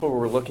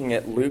We're looking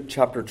at Luke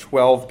chapter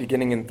 12,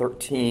 beginning in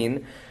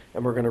 13,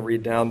 and we're going to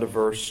read down to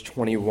verse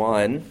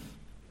 21,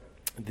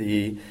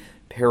 the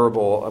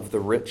parable of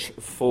the rich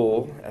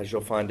fool, as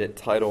you'll find it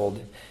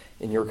titled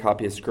in your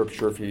copy of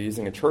Scripture. If you're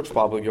using a church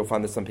Bible, you'll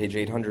find this on page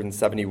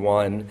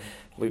 871,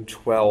 Luke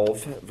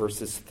 12,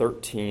 verses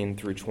 13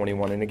 through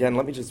 21. And again,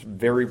 let me just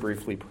very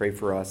briefly pray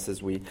for us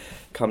as we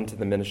come to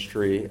the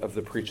ministry of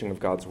the preaching of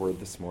God's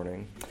Word this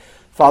morning.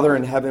 Father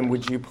in heaven,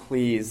 would you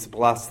please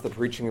bless the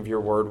preaching of your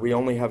word? We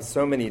only have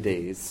so many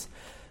days.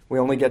 We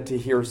only get to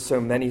hear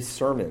so many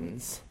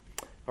sermons.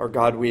 Our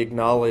God, we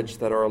acknowledge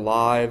that our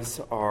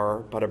lives are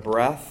but a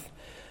breath,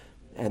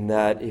 and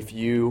that if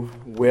you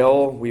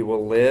will, we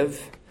will live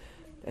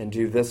and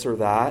do this or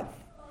that.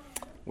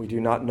 We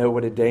do not know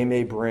what a day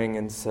may bring,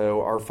 and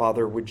so, our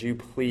Father, would you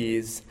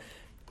please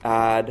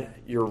add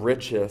your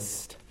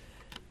richest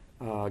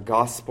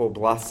gospel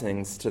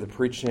blessings to the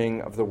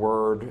preaching of the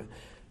word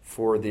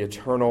for the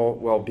eternal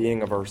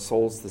well-being of our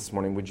souls this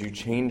morning. Would you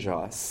change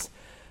us?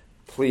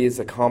 Please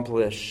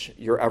accomplish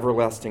your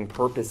everlasting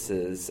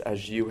purposes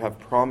as you have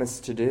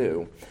promised to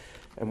do.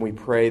 And we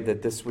pray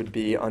that this would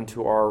be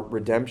unto our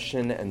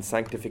redemption and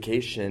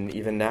sanctification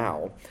even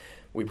now.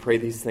 We pray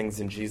these things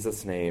in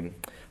Jesus' name.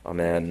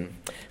 Amen.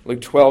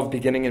 Luke 12,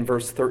 beginning in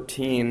verse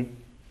 13.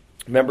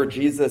 Remember,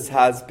 Jesus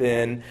has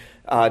been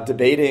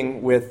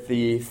debating with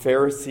the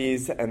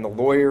Pharisees and the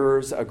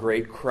lawyers. A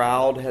great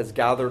crowd has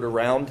gathered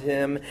around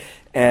him,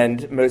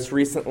 and most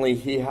recently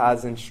he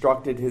has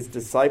instructed his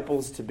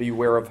disciples to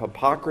beware of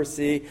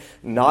hypocrisy,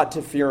 not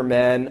to fear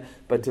men,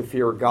 but to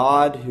fear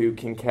God, who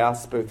can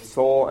cast both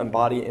soul and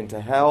body into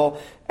hell,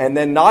 and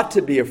then not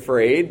to be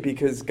afraid,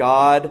 because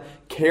God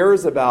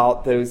cares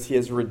about those he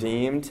has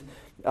redeemed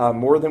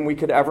more than we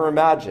could ever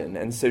imagine.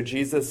 And so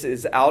Jesus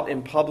is out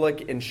in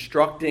public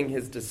instructing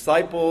his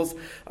disciples.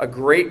 A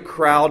great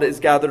crowd is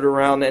gathered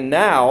around. And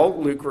now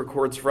Luke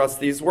records for us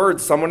these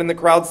words. Someone in the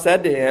crowd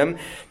said to him,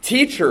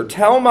 "Teacher,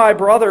 tell my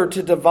brother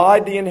to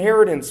divide the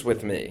inheritance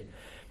with me."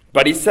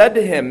 But he said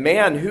to him,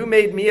 "Man, who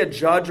made me a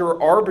judge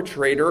or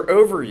arbitrator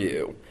over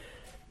you?"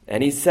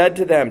 And he said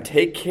to them,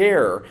 "Take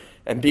care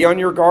and be on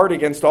your guard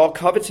against all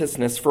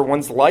covetousness, for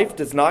one's life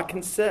does not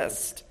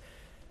consist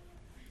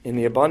in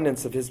the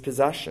abundance of his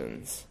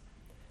possessions."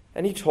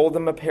 And he told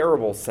them a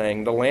parable,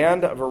 saying, "The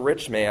land of a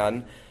rich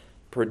man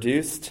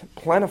produced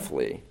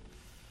plentifully.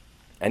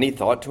 And he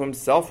thought to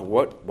himself,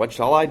 what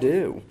shall I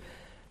do?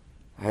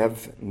 I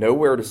have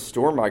nowhere to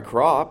store my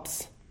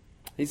crops."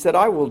 He said,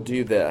 "I will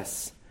do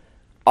this.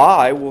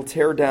 I will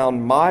tear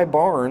down my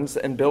barns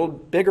and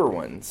build bigger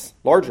ones,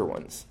 larger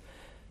ones."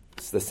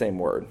 It's the same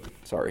word,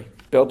 sorry.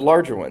 "Build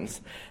larger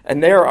ones.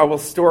 And there I will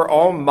store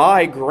all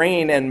my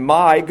grain and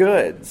my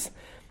goods.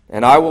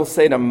 And I will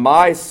say to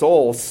my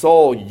soul,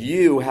 soul,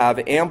 you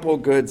have ample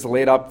goods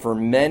laid up for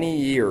many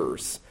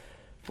years.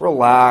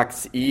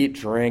 Relax, eat,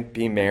 drink,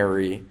 be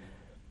merry."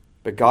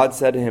 But God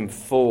said to him,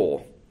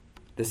 "Fool,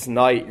 this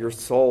night your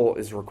soul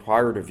is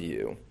required of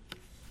you.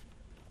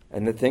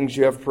 And the things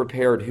you have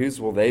prepared,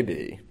 whose will they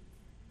be?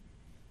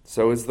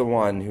 So is the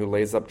one who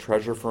lays up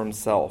treasure for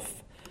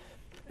himself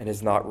and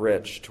is not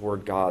rich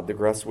toward God." The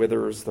grass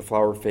withers, the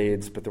flower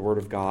fades, but the word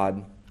of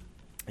God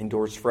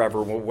endures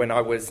forever. Well, when I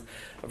was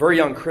a very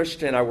young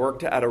Christian, I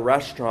worked at a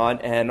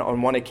restaurant, and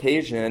on one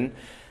occasion,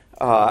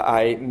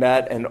 I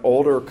met an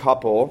older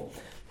couple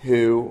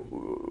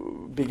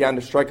who began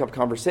to strike up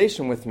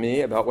conversation with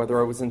me about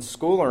whether I was in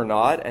school or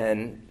not,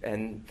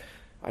 and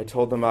I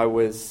told them I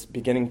was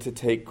beginning to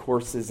take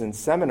courses in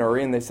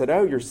seminary, and they said,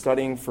 "Oh, you're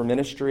studying for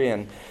ministry,"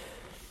 and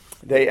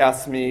they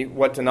asked me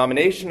what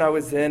denomination I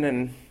was in,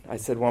 and I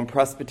said, "Well, I'm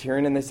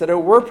Presbyterian." And they said, "Oh,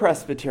 we're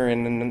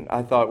Presbyterian." And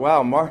I thought,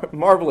 wow,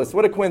 marvelous,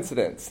 what a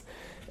coincidence.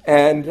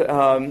 And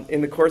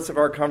in the course of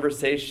our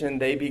conversation,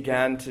 they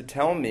began to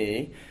tell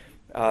me,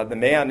 the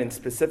man in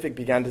specific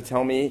began to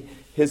tell me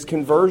his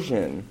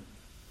conversion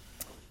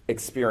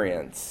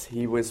experience.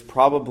 He was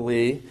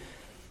probably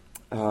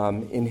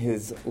in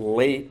his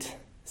late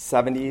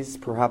 70s,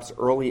 perhaps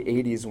early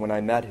 80s when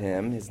I met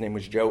him. His name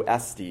was Joe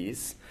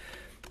Estes.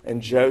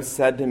 And Joe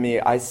said to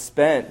me, this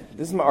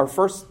is our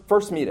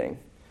first meeting.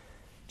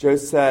 Joe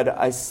said,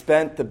 "I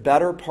spent the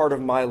better part of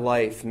my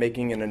life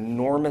making an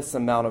enormous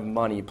amount of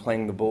money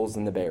playing the Bulls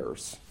and the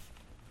Bears."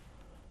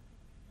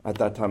 At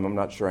that time, I'm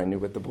not sure I knew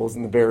what the Bulls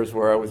and the Bears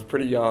were. I was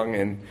pretty young,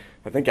 and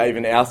I think I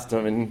even asked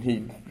him, and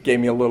he gave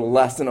me a little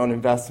lesson on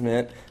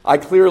investment. I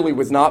clearly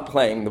was not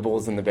playing the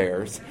Bulls and the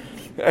Bears,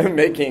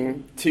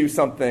 making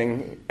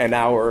 $2-something an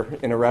hour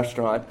in a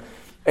restaurant.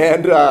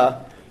 And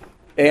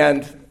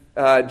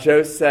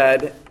Joe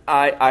said,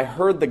 I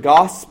heard the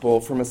gospel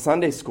from a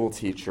Sunday school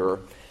teacher,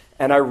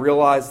 and I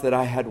realized that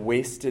I had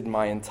wasted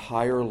my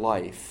entire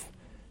life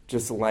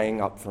just laying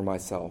up for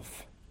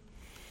myself.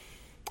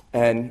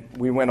 And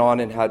we went on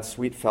and had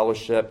sweet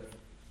fellowship.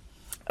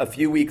 A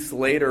few weeks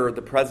later,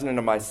 the president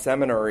of my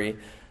seminary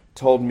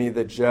told me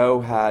that Joe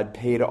had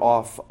paid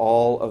off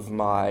all of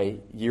my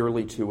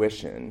yearly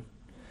tuition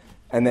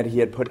and that he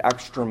had put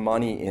extra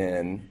money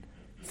in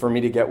for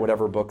me to get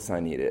whatever books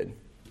I needed.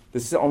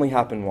 This only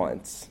happened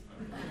once.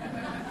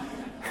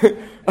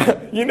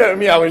 You know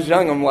me, I was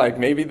young. I'm like,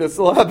 maybe this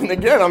will happen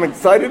again. I'm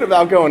excited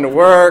about going to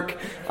work.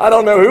 I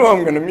don't know who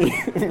I'm going to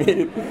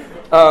meet.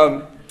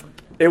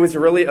 It was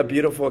really a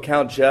beautiful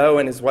account. Joe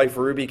and his wife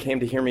Ruby came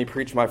to hear me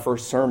preach my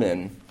first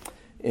sermon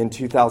in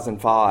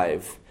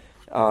 2005.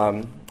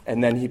 And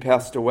then he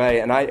passed away.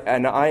 And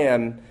I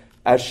am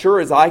as sure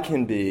as I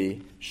can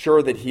be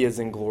sure that he is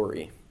in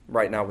glory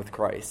right now with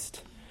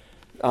Christ.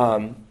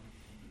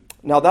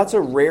 Now, that's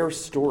a rare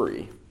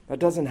story. That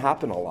doesn't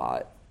happen a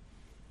lot.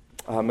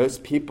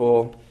 Most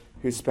people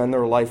who spend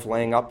their life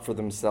laying up for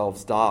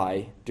themselves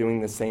die doing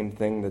the same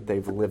thing that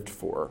they've lived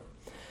for.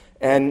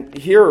 And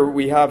here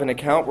we have an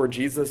account where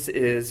Jesus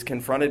is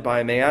confronted by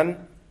a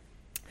man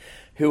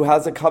who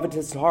has a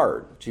covetous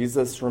heart.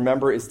 Jesus,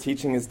 remember, is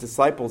teaching his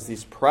disciples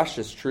these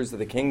precious truths of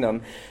the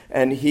kingdom,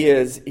 and he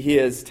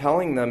is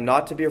telling them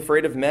not to be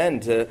afraid of men,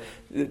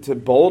 to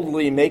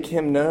boldly make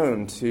him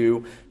known,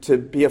 to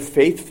be a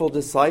faithful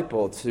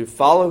disciple, to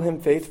follow him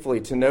faithfully,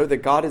 to know that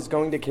God is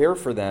going to care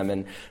for them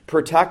and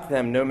protect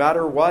them no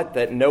matter what,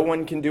 that no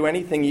one can do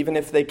anything even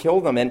if they kill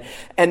them.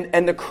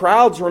 And the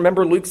crowds,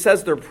 remember, Luke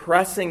says they're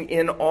pressing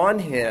in on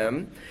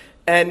him,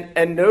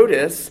 and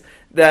notice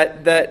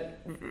that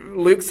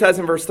Luke says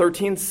in verse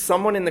 13,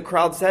 someone in the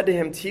crowd said to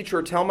him,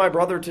 "Teacher, tell my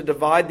brother to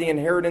divide the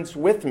inheritance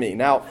with me."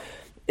 Now,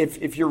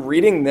 if you're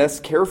reading this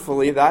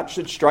carefully, that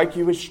should strike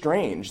you as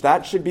strange.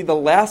 That should be the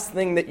last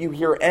thing that you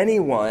hear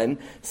anyone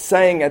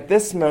saying at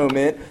this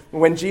moment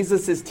when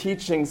Jesus is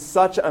teaching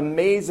such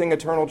amazing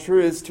eternal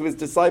truths to his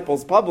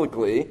disciples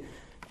publicly.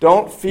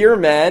 Don't fear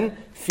men,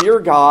 fear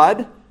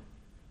God.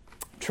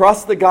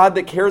 Trust the God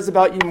that cares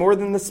about you more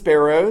than the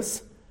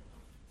sparrows.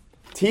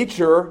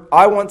 "Teacher,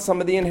 I want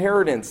some of the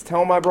inheritance.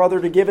 Tell my brother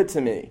to give it to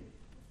me."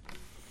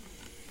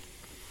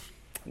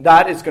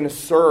 That is going to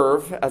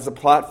serve as a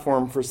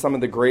platform for some of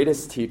the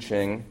greatest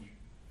teaching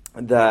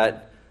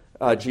that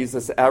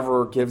Jesus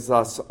ever gives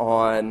us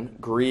on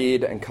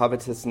greed and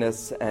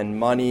covetousness and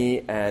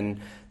money and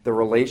the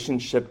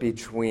relationship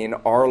between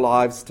our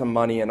lives to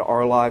money and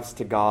our lives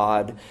to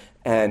God.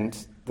 And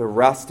the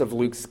rest of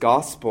Luke's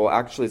gospel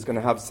actually is going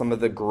to have some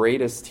of the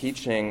greatest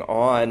teaching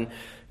on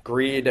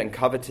greed and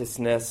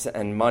covetousness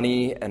and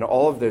money and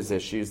all of those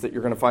issues that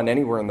you're going to find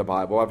anywhere in the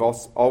Bible. I've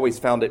always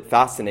found it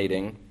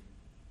fascinating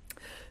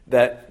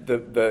that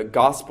the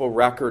gospel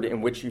record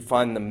in which you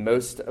find the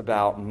most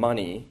about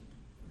money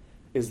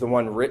is the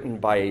one written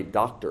by a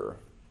doctor.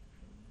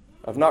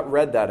 I've not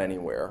read that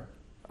anywhere.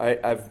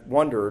 I've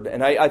wondered,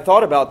 and I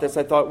thought about this.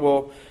 I thought,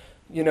 well,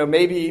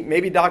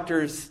 maybe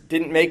doctors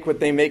didn't make what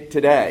they make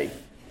today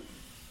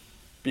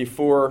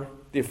before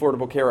the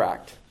Affordable Care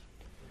Act.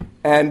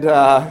 And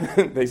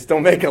they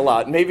still make a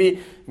lot. Maybe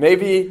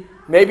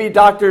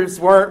doctors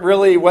weren't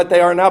really what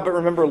they are now. But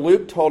remember,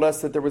 Luke told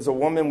us that there was a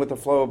woman with a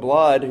flow of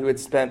blood who had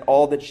spent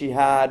all that she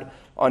had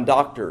on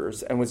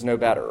doctors and was no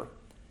better.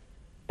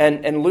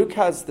 And Luke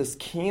has this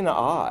keen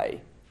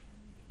eye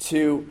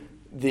to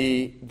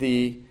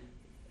the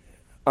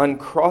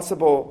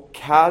uncrossable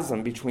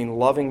chasm between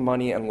loving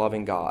money and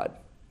loving God.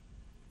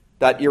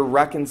 That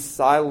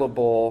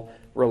irreconcilable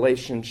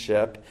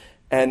relationship.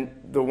 And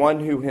the one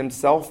who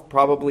himself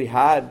probably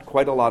had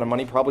quite a lot of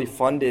money, probably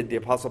funded the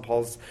Apostle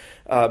Paul's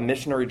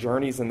missionary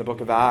journeys in the book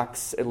of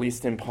Acts, at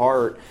least in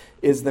part,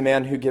 is the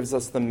man who gives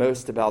us the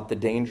most about the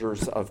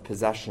dangers of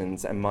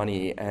possessions and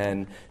money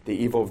and the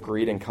evil of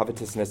greed and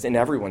covetousness in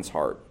everyone's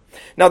heart.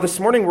 Now, this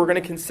morning we're going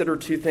to consider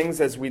two things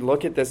as we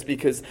look at this,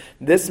 because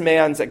this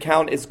man's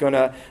account is going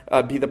to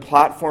be the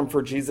platform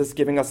for Jesus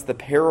giving us the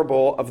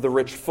parable of the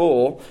rich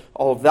fool.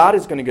 All of that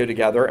is going to go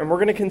together, and we're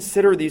going to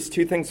consider these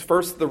two things.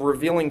 First, the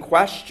revealing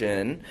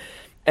question,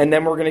 and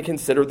then we're going to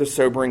consider the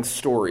sobering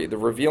story. The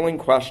revealing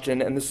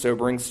question and the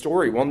sobering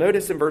story. Well,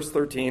 notice in verse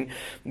 13,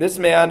 this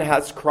man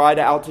has cried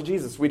out to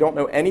Jesus. We don't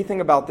know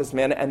anything about this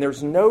man, and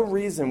there's no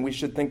reason we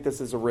should think this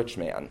is a rich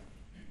man.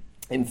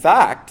 In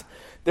fact,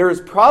 there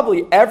is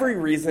probably every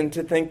reason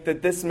to think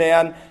that this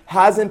man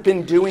hasn't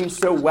been doing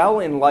so well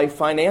in life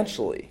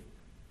financially.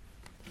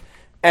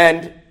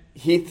 And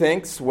he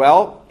thinks,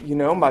 well,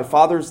 my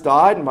father's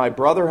died, my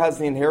brother has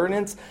the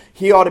inheritance,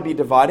 he ought to be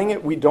dividing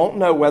it. We don't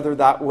know whether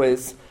that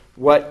was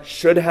what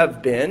should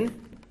have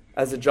been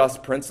as a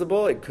just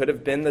principle. It could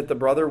have been that the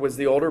brother was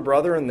the older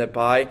brother and that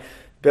by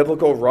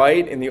biblical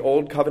right in the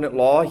old covenant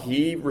law,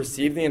 he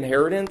received the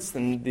inheritance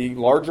and the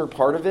larger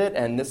part of it,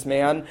 and this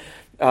man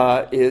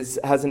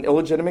has an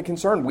illegitimate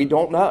concern. We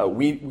don't know.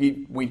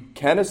 We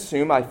can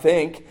assume, I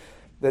think,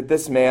 that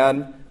this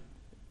man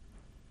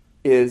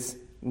is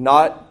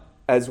not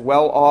as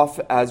well off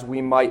as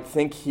we might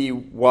think he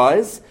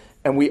was,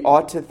 and we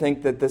ought to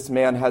think that this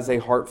man has a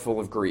heart full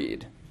of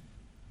greed.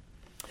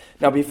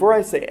 Now, before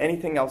I say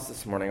anything else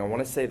this morning, I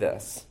want to say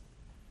this.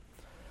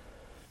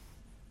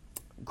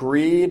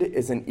 Greed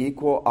is an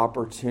equal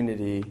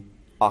opportunity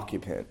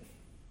occupant.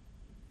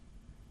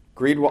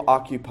 Greed will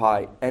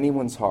occupy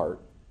anyone's heart.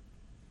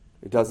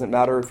 It doesn't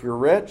matter if you're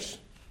rich,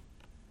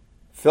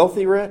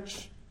 filthy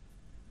rich.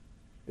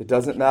 It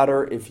doesn't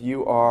matter if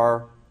you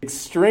are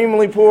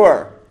extremely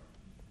poor.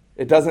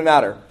 It doesn't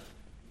matter.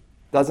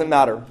 Doesn't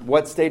matter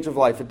what stage of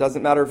life. It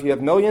doesn't matter if you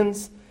have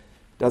millions.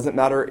 Doesn't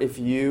matter if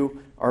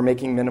you are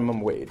making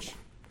minimum wage.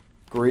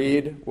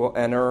 Greed will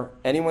enter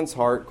anyone's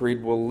heart.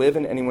 Greed will live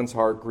in anyone's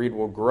heart. Greed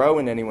will grow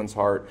in anyone's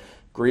heart.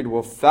 Greed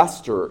will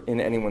fester in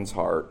anyone's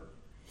heart.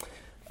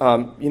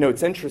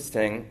 It's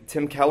interesting.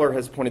 Tim Keller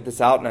has pointed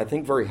this out, and I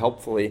think very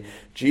helpfully.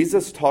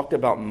 Jesus talked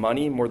about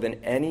money more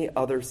than any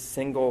other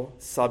single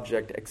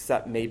subject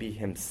except maybe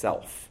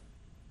himself.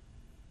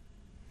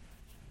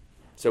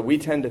 So we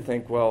tend to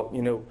think,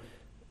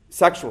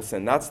 sexual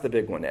sin, that's the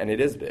big one, and it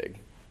is big.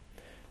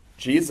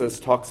 Jesus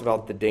talks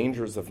about the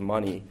dangers of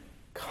money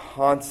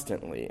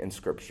constantly in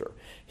Scripture.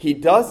 He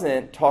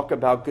doesn't talk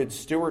about good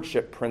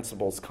stewardship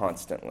principles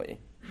constantly.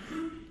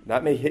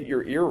 That may hit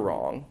your ear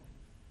wrong.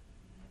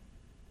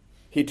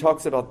 He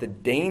talks about the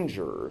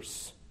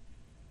dangers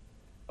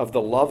of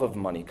the love of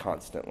money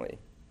constantly.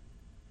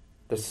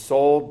 The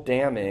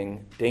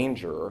soul-damning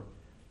danger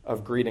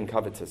of greed and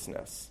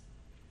covetousness.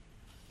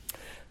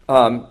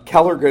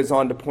 Keller goes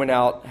on to point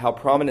out how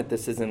prominent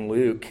this is in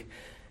Luke.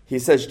 He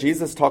says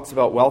Jesus talks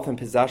about wealth and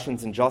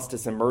possessions and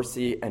justice and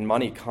mercy and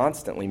money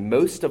constantly.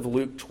 Most of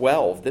Luke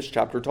 12, this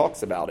chapter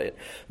talks about it.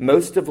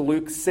 Most of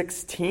Luke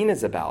 16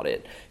 is about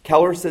it.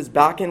 Keller says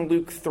back in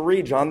Luke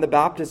 3, John the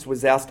Baptist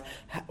was asked,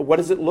 what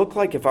does it look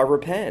like if I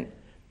repent?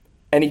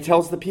 And he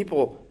tells the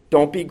people,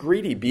 don't be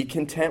greedy, be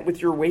content with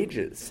your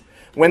wages.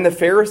 When the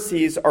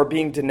Pharisees are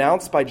being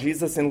denounced by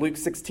Jesus in Luke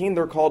 16,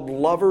 they're called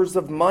lovers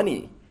of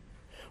money.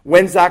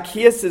 When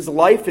Zacchaeus'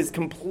 life is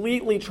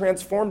completely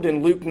transformed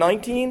in Luke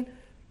 19,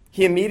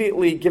 he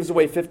immediately gives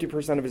away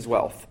 50% of his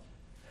wealth.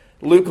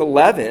 Luke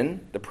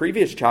 11, the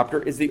previous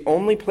chapter, is the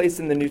only place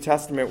in the New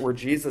Testament where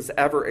Jesus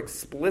ever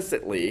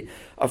explicitly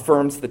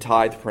affirms the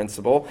tithe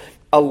principle.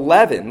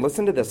 11,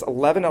 listen to this,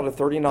 11 out of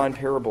 39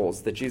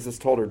 parables that Jesus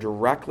told are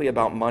directly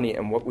about money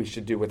and what we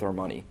should do with our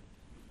money.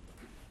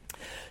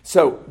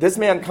 So this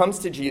man comes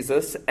to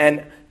Jesus,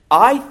 and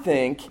I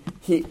think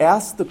he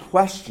asked the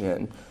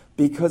question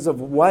because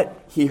of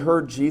what he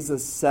heard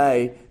Jesus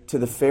say to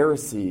the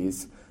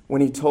Pharisees when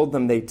he told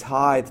them they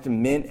tithed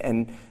mint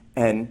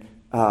and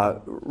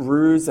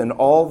ruse and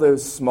all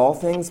those small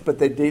things, but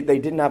they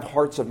didn't have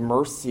hearts of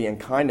mercy and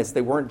kindness.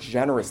 They weren't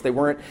generous. They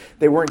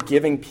weren't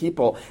giving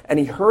people. And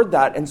he heard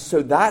that, and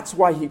so that's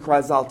why he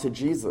cries out to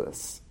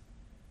Jesus,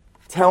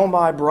 tell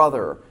my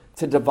brother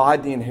to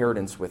divide the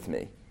inheritance with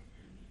me.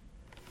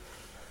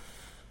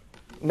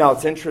 Now,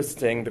 it's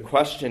interesting. The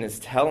question is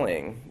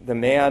telling. The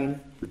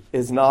man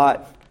is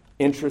not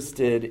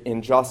interested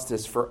in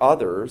justice for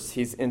others.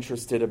 He's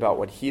interested about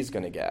what he's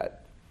going to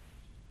get.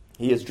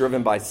 He is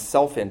driven by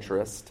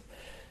self-interest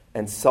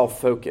and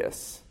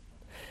self-focus.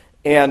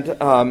 And,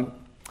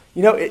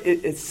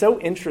 it's so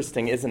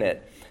interesting, isn't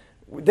it?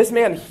 This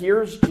man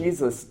hears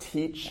Jesus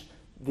teach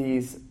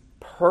these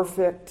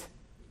perfect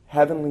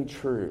heavenly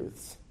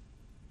truths.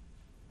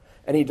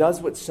 And he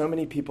does what so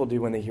many people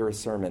do when they hear a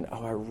sermon.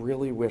 Oh, I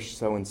really wish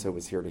so-and-so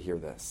was here to hear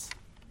this.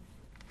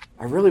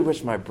 I really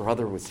wish my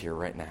brother was here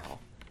right now.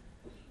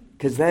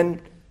 Because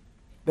then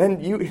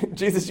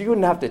Jesus, you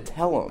wouldn't have to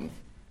tell him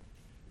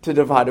to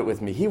divide it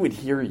with me. He would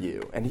hear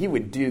you, and he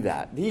would do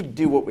that. He'd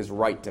do what was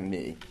right to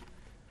me.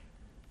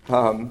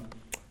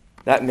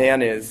 That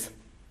man is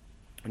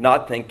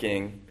not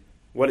thinking,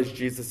 what is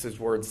Jesus'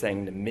 word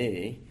saying to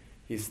me?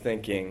 He's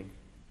thinking,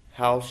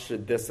 how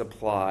should this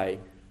apply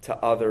to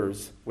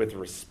others with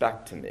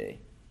respect to me?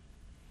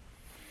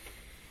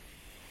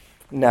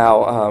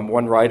 Now,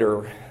 one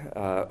writer,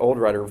 old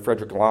writer,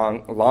 Frederick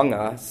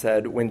Lange,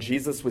 said, when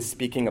Jesus was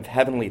speaking of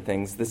heavenly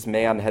things, this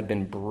man had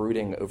been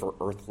brooding over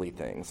earthly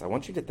things. I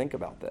want you to think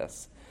about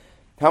this.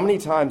 How many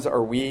times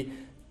are we,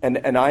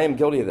 and I am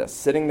guilty of this,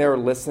 sitting there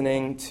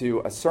listening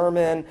to a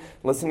sermon,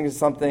 listening to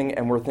something,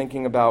 and we're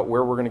thinking about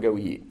where we're going to go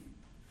eat,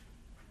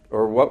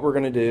 or what we're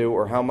going to do,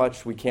 or how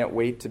much we can't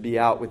wait to be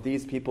out with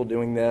these people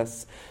doing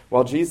this.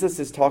 While Jesus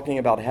is talking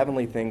about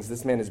heavenly things,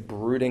 this man is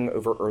brooding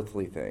over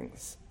earthly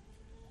things.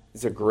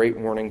 It's a great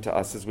warning to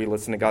us as we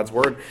listen to God's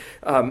word.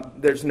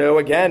 There's no,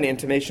 again,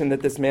 intimation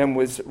that this man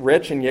was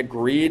rich, and yet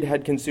greed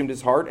had consumed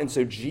his heart, and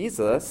so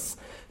Jesus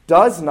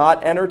does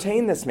not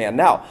entertain this man.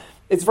 Now,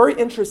 it's very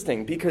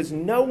interesting because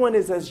no one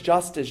is as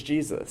just as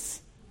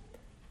Jesus.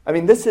 I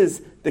mean, this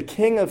is the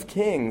King of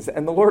Kings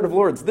and the Lord of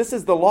Lords. This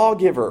is the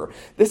lawgiver.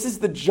 This is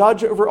the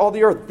judge over all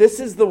the earth. This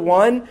is the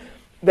one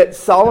that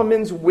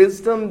Solomon's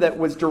wisdom, that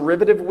was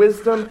derivative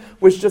wisdom,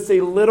 was just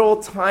a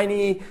little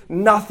tiny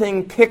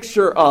nothing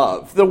picture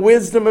of. The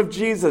wisdom of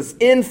Jesus,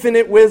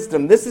 infinite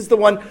wisdom. This is the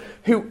one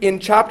who in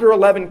chapter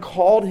 11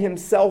 called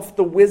himself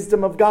the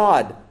wisdom of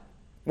God.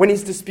 When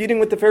he's disputing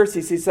with the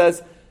Pharisees, he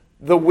says,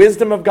 the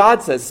wisdom of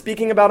God says,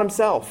 speaking about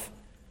himself.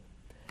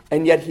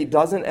 And yet he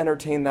doesn't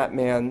entertain that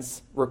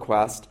man's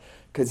request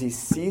because he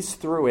sees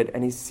through it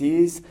and he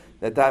sees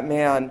that that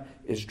man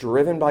is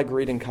driven by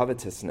greed and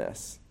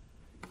covetousness,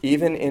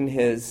 even in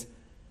his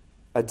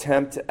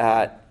attempt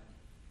at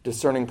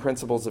discerning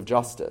principles of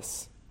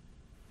justice.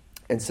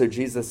 And so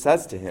Jesus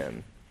says to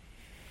him,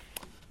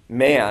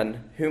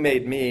 man, who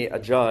made me a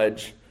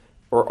judge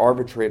or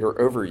arbitrator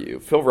over you.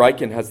 Phil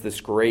Ryken has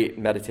this great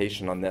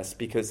meditation on this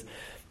because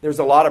there's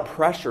a lot of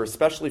pressure,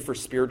 especially for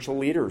spiritual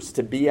leaders,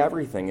 to be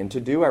everything and to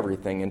do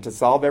everything and to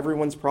solve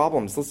everyone's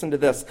problems. Listen to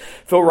this.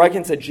 Phil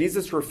Ryken said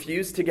Jesus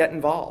refused to get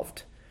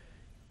involved.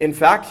 In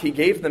fact, he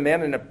gave the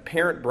man an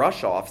apparent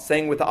brush off,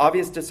 saying with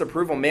obvious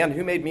disapproval, "Man,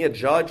 who made me a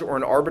judge or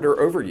an arbiter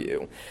over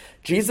you?"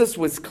 Jesus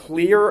was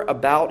clear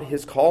about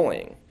his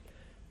calling.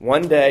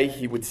 One day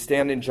he would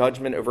stand in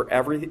judgment over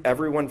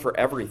everyone for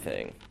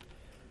everything.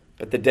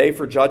 But the day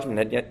for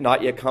judgment had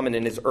not yet come, and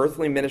in his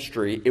earthly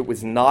ministry, it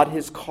was not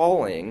his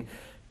calling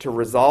to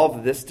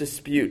resolve this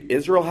dispute.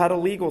 Israel had a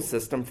legal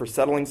system for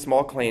settling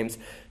small claims.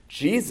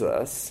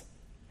 Jesus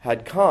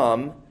had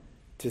come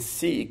to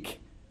seek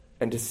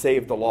and to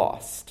save the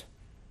lost.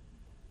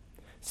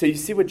 So you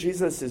see what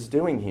Jesus is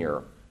doing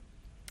here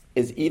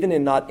is even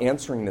in not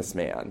answering this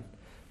man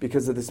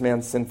because of this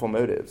man's sinful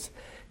motives,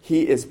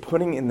 he is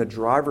putting in the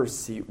driver's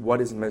seat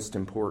what is most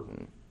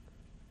important.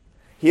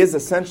 He is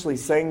essentially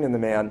saying to the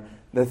man,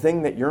 the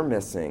thing that you're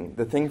missing,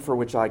 the thing for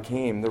which I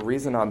came, the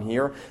reason I'm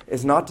here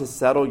is not to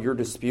settle your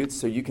disputes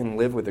so you can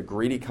live with a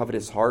greedy,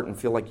 covetous heart and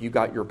feel like you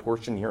got your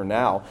portion here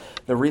now.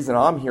 The reason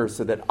I'm here is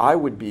so that I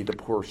would be the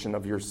portion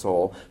of your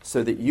soul,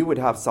 so that you would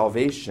have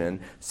salvation,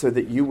 so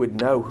that you would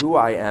know who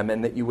I am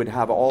and that you would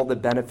have all the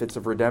benefits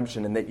of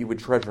redemption and that you would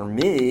treasure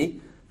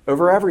me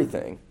over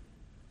everything.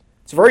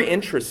 It's very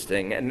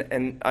interesting,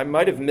 and I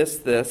might have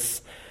missed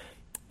this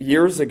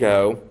years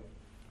ago,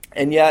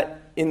 and yet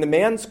in the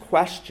man's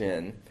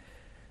question,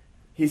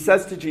 he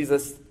says to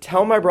Jesus,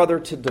 tell my brother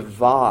to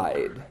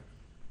divide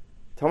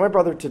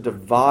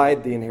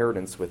the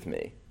inheritance with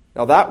me.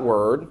 Now that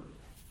word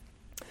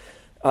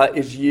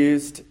is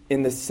used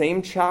in the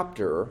same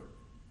chapter,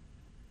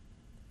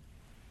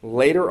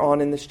 later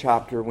on in this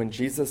chapter, when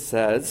Jesus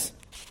says,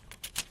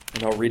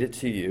 and I'll read it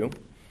to you.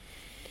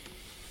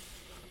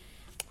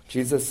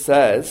 Jesus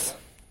says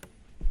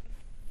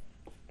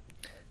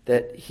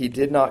that he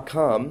did not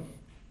come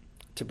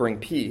to bring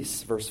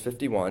peace, verse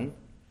 51.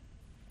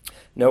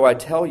 No, I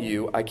tell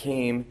you, I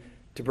came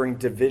to bring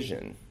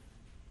division.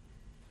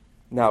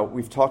 Now,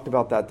 we've talked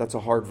about that. That's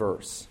a hard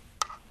verse.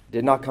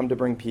 Did not come to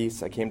bring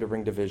peace. I came to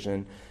bring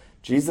division.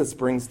 Jesus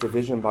brings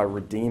division by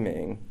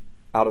redeeming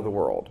out of the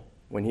world.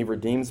 When he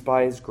redeems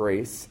by his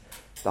grace,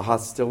 the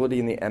hostility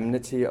and the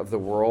enmity of the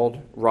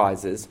world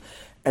rises.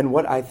 And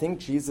what I think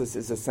Jesus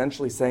is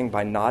essentially saying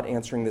by not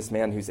answering this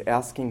man who's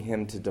asking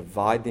him to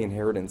divide the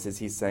inheritance is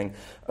he's saying,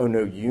 oh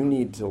no, you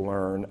need to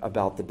learn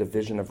about the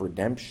division of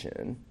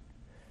redemption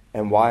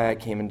and why I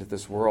came into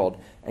this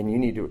world, and you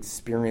need to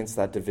experience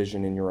that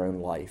division in your own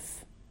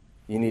life.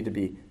 You need to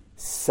be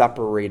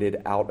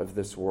separated out of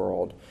this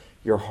world.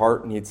 Your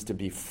heart needs to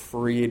be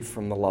freed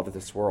from the love of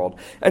this world.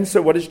 And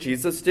so what does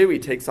Jesus do? He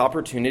takes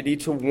opportunity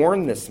to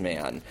warn this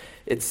man.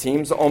 It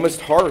seems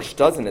almost harsh,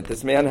 doesn't it?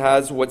 This man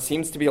has what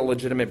seems to be a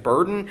legitimate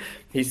burden.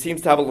 He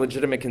seems to have a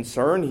legitimate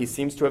concern. He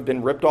seems to have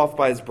been ripped off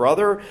by his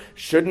brother.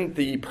 Shouldn't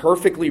the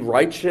perfectly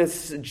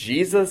righteous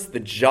Jesus, the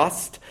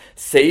just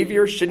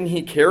Savior, shouldn't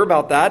he care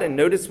about that? And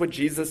notice what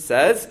Jesus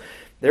says.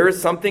 There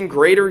is something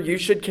greater you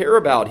should care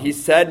about. He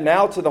said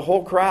now to the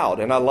whole crowd,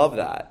 and I love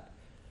that.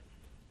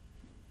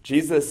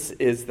 Jesus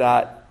is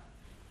that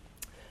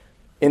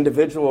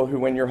individual who,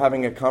 when you're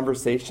having a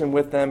conversation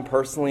with them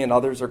personally and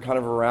others are kind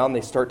of around,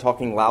 they start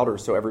talking louder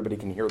so everybody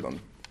can hear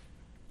them.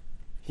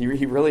 He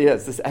really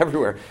is. This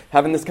everywhere.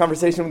 Having this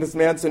conversation with this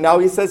man, so now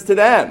he says to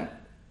them,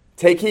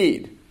 take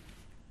heed.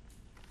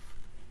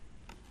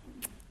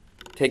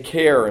 Take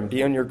care and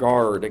be on your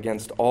guard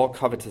against all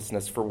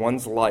covetousness, for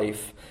one's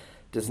life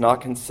does not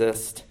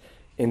consist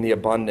in the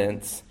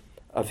abundance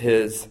of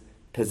his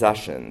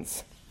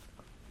possessions.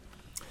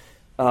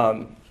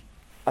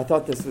 I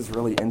thought this was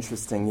really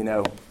interesting. You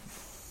know,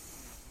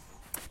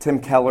 Tim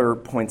Keller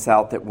points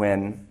out that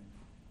when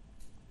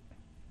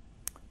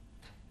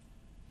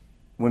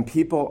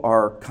people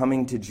are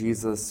coming to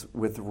Jesus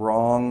with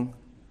wrong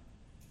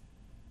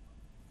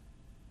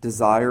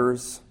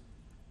desires,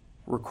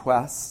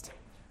 requests,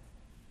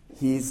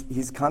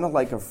 he's kind of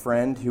like a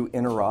friend who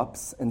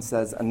interrupts and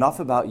says, enough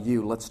about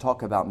you, let's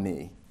talk about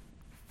me.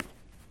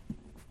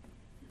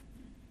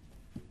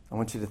 I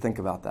want you to think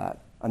about that.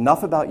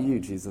 Enough about you,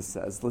 Jesus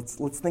says.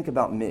 Let's think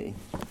about me.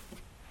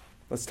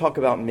 Let's talk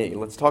about me.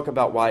 Let's talk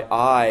about why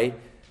I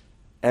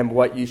am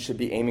what you should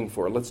be aiming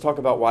for. Let's talk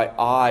about why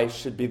I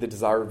should be the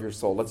desire of your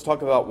soul. Let's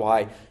talk about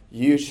why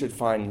you should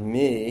find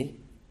me,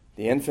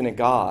 the infinite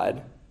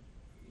God,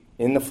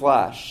 in the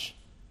flesh,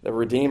 the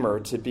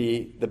Redeemer, to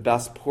be the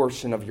best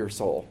portion of your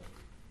soul.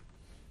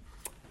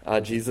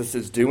 Jesus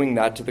is doing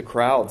that to the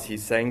crowds.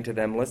 He's saying to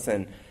them,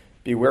 listen,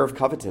 beware of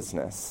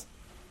covetousness.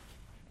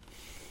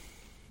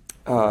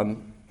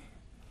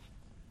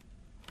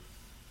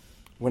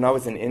 When I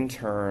was an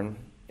intern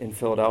in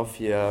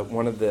Philadelphia,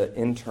 one of the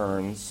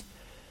interns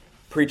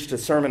preached a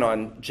sermon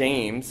on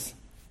James,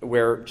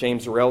 where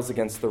James rails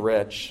against the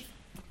rich.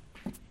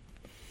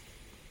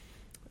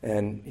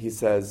 And he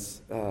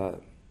says,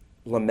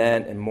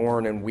 lament and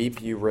mourn and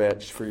weep, you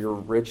rich, for your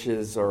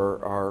riches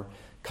are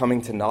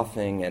coming to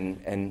nothing.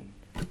 And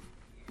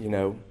you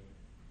know,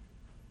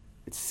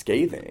 it's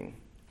scathing.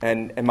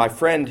 And my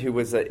friend who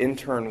was an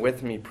intern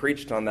with me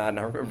preached on that, and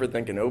I remember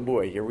thinking, oh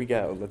boy, here we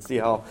go. Let's see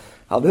how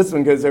this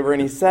one goes over.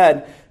 And he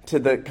said to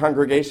the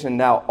congregation,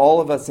 now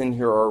all of us in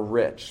here are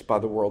rich by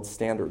the world's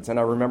standards. And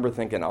I remember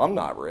thinking, I'm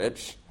not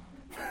rich.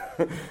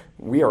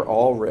 We are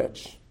all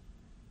rich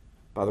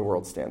by the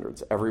world's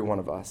standards, every one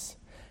of us.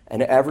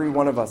 And every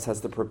one of us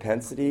has the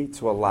propensity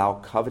to allow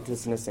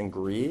covetousness and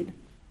greed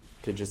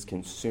to just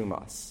consume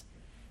us.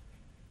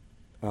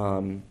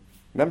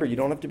 Remember, you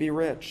don't have to be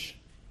rich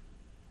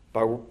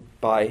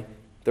by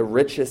the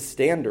richest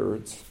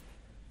standards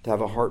to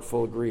have a heart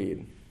full of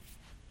greed.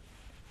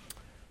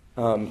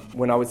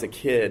 When I was a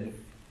kid,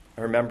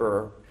 I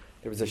remember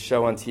there was a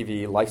show on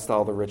TV,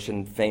 Lifestyle of the Rich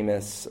and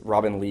Famous,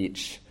 Robin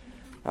Leach.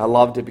 I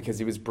loved it because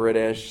he was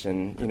British,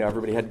 and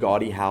everybody had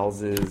gaudy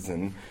houses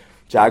and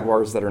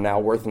Jaguars that are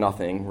now worth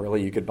nothing.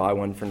 Really, you could buy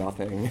one for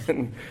nothing.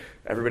 And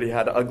everybody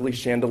had ugly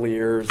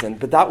chandeliers,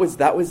 but that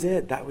was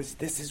it.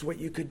 This is what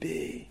you could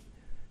be.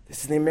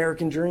 This is the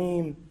American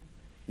dream.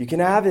 You can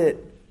have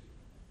it.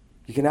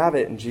 You can have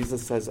it. And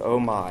Jesus says, oh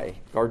my,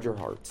 guard your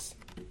hearts.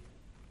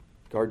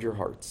 Guard your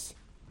hearts.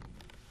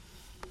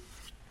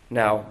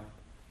 Now,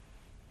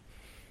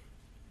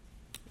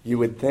 you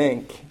would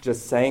think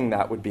just saying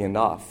that would be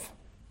enough.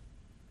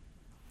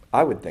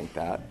 I would think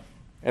that.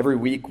 Every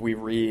week we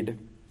read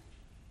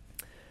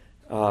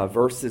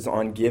verses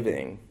on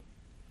giving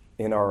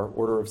in our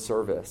order of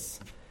service.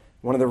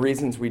 One of the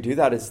reasons we do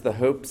that is the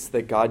hopes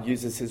that God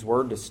uses his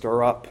word to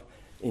stir up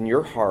in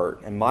your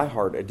heart and my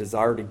heart a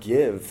desire to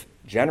give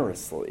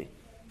generously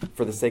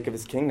for the sake of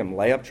his kingdom,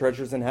 lay up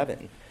treasures in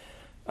heaven.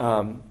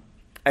 And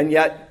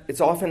yet,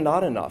 it's often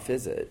not enough,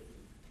 is it?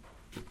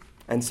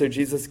 And so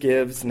Jesus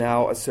gives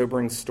now a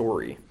sobering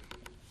story.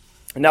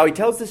 And now he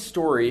tells this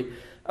story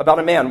about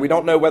a man. We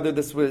don't know whether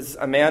this was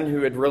a man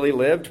who had really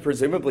lived.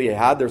 Presumably he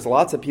had. There's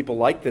lots of people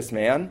like this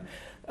man.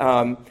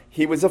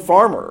 He was a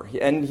farmer,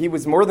 and he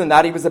was more than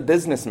that. He was a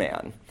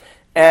businessman.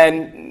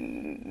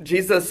 And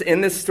Jesus,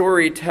 in this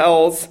story,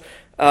 tells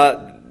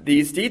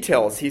these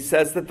details. He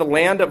says that the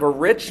land of a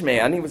rich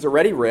man, he was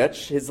already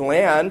rich, his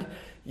land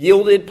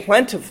yielded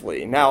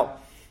plentifully. Now,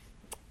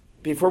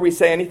 before we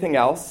say anything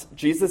else,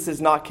 Jesus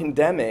is not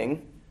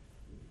condemning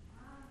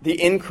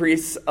the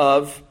increase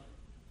of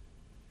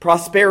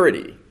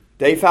prosperity.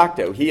 De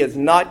facto, he is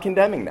not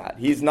condemning that.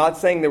 He's not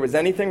saying there was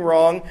anything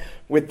wrong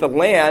with the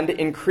land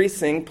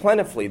increasing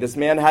plentifully. This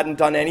man hadn't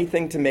done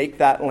anything to make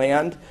that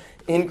land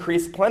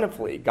increase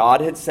plentifully. God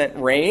had sent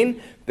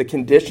rain. The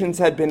conditions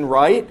had been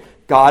right.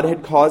 God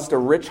had caused a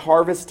rich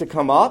harvest to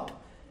come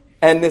up.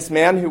 And this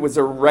man, who was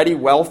already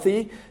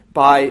wealthy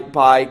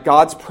by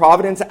God's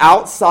providence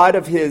outside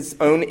of his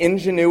own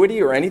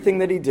ingenuity or anything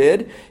that he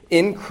did,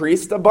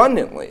 increased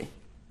abundantly.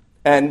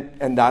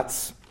 And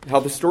that's how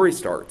the story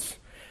starts.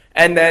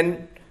 And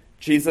then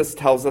Jesus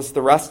tells us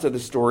the rest of the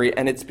story,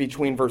 and it's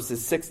between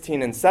verses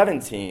 16 and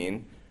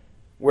 17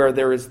 where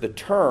there is the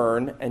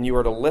turn, and you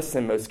are to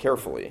listen most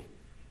carefully.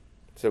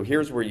 So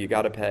here's where you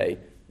got to pay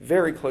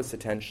very close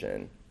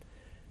attention.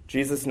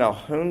 Jesus now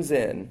hones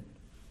in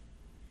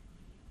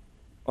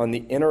on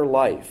the inner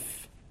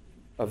life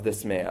of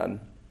this man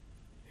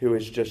who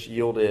has just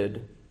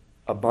yielded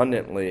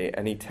abundantly,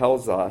 and he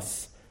tells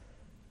us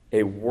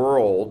a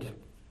world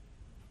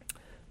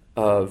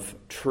of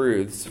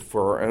truths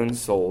for our own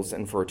souls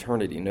and for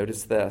eternity.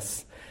 Notice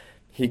this.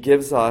 He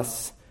gives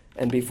us,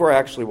 and before I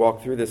actually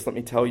walk through this, let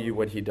me tell you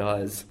what he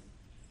does.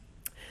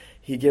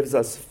 He gives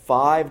us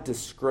 5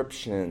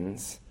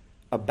 descriptions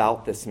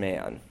about this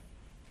man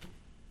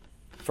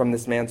from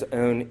this man's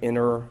own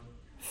inner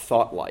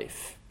thought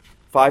life.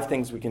 5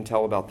 things we can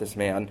tell about this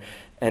man,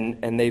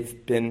 and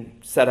they've been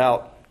set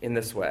out in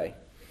this way.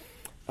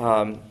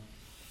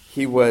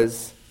 He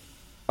was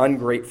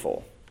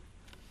ungrateful.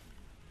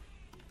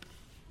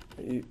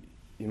 You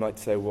might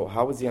say, well,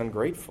 how was he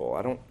ungrateful?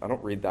 I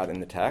don't read that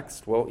in the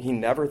text. Well, he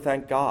never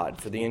thanked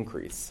God for the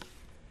increase.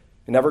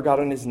 He never got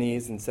on his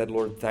knees and said,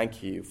 Lord,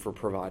 thank you for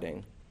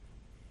providing.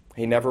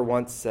 He never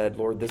once said,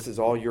 Lord, this is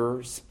all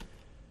yours.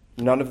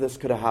 None of this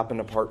could have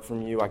happened apart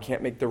from you. I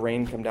can't make the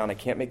rain come down. I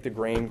can't make the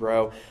grain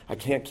grow. I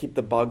can't keep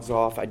the bugs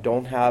off. I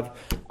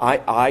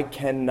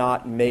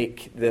cannot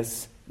make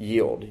this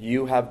yield.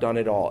 You have done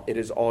it all. It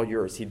is all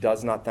yours. He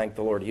does not thank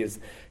the Lord. He is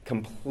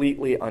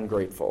completely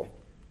ungrateful.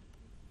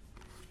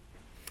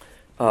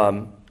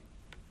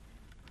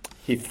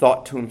 He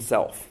thought to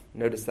himself.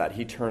 Notice that.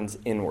 He turns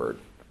inward.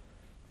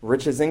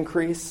 Riches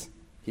increase.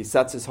 He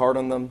sets his heart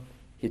on them.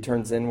 He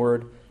turns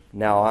inward.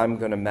 Now I'm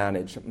going to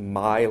manage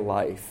my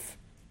life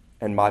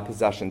and my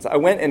possessions. I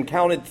went and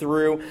counted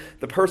through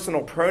the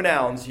personal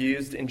pronouns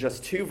used in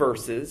just 2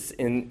 verses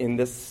in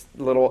this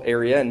little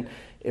area, and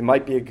it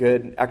might be a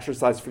good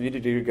exercise for you to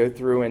do, to go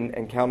through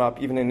and count up,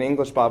 even in the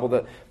English Bible,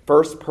 the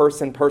first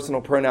person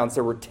personal pronouns.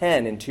 There were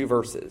 10 in 2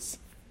 verses.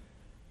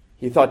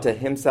 He thought to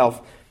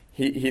himself,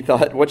 he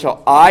thought, what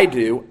shall I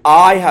do?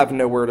 I have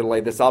nowhere to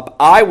lay this up.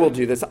 I will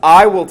do this.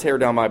 I will tear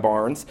down my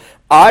barns.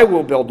 I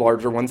will build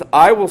larger ones.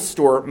 I will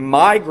store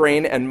my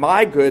grain and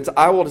my goods.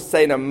 I will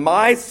say to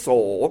my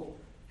soul,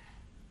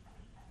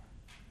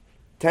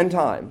 10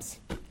 times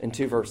in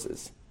 2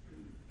 verses.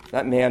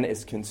 That man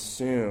is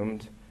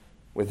consumed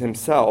with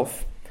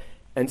himself.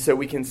 And so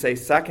we can say,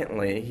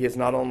 secondly, he is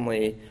not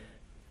only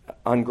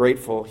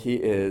ungrateful, he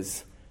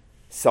is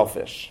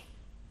selfish.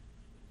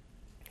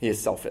 He is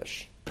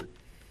selfish.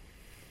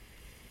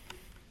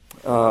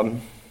 Phil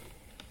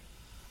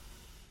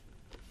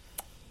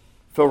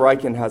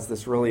Ryken has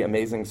this really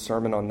amazing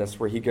sermon on this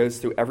where he goes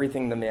through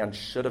everything the man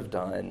should have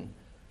done,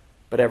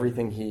 but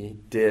everything he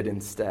did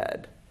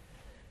instead.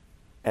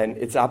 And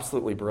it's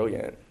absolutely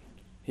brilliant.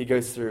 He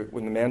goes through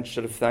when the man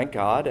should have thanked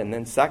God, and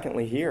then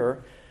secondly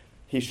here,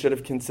 he should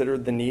have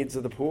considered the needs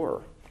of the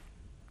poor.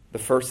 The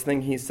first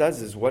thing he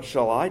says is, what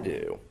shall I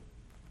do?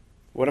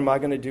 What am I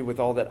going to do with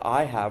all that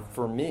I have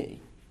for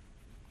me?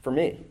 For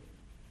me.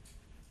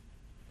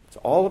 It's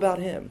all about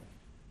him.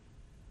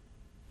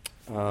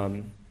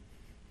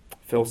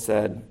 Phil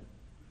said,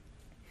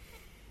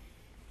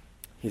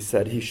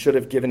 he should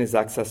have given his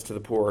excess to the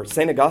poor.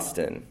 St.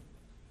 Augustine,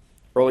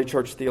 early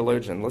church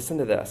theologian, listen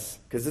to this,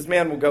 because this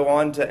man will go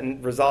on to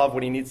resolve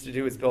what he needs to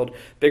do is build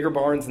bigger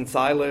barns and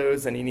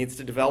silos, and he needs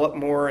to develop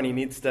more, and he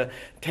needs to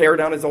tear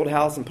down his old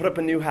house and put up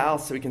a new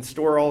house so he can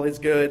store all his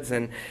goods.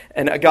 And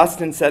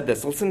Augustine said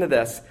this, listen to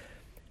this,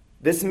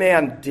 this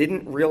man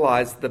didn't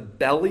realize the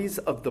bellies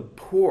of the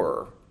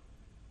poor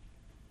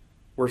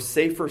were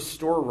safer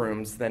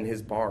storerooms than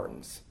his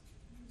barns.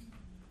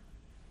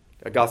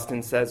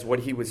 Augustine says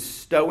what he was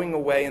stowing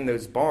away in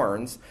those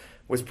barns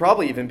was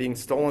probably even being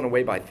stolen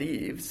away by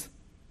thieves.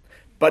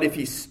 But if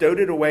he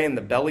stowed it away in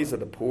the bellies of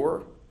the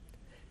poor,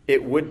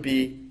 it would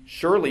be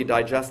surely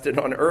digested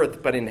on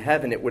earth, but in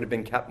heaven it would have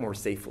been kept more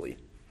safely.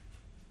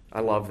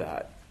 I love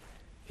that.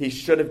 He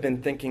should have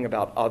been thinking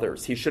about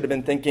others. He should have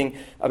been thinking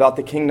about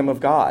the kingdom of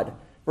God.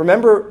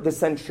 Remember the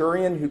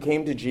centurion who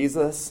came to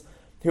Jesus,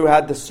 who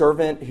had the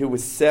servant who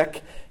was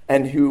sick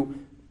and who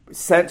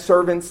sent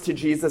servants to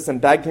Jesus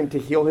and begged him to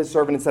heal his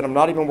servant and said, I'm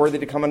not even worthy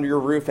to come under your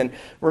roof. And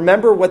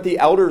remember what the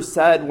elders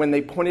said when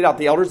they pointed out,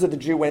 the elders of the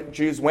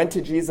Jews went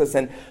to Jesus,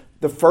 and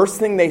the first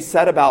thing they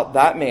said about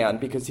that man,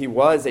 because he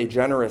was a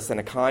generous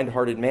and a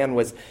kind-hearted man,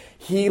 was,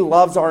 he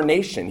loves our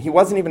nation. He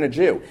wasn't even a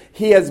Jew.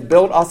 He has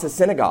built us a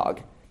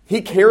synagogue.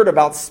 He cared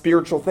about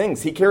spiritual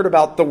things. He cared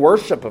about the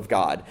worship of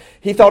God.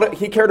 He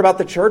cared about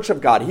the church of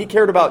God. He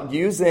cared about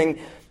using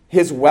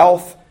his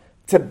wealth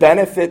to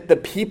benefit the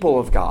people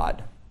of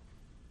God.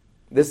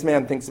 This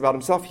man thinks about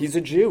himself. He's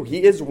a Jew.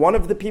 He is one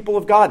of the people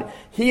of God.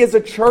 He is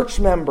a church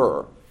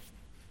member.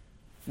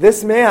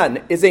 This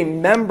man is a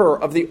member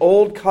of the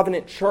old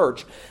covenant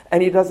church,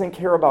 and he doesn't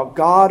care about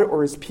God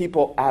or his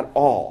people at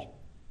all.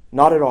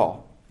 Not at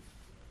all.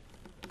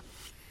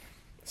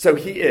 So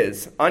he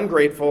is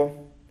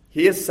ungrateful.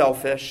 He is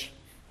selfish.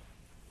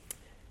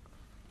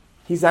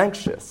 He's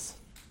anxious.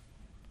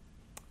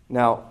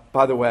 Now,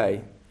 by the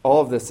way,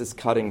 all of this is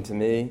cutting to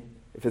me.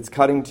 If it's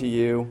cutting to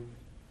you,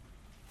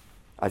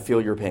 I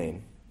feel your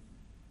pain.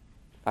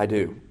 I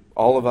do.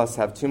 All of us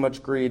have too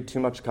much greed,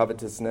 too much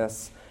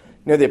covetousness.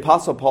 You know, the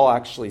Apostle Paul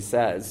actually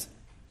says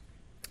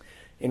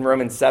in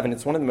Romans 7,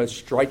 it's one of the most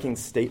striking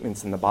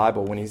statements in the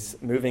Bible when he's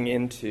moving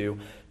into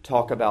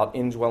talk about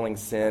indwelling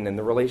sin and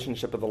the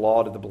relationship of the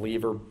law to the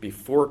believer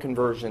before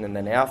conversion and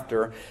then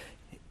after.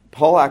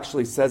 Paul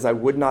actually says, I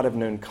would not have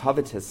known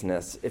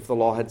covetousness if the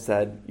law had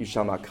said, you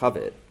shall not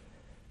covet.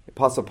 The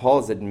Apostle Paul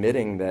is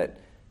admitting that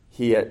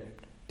he at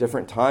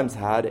different times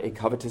had a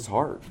covetous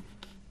heart.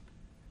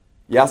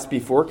 Yes,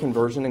 before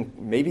conversion, and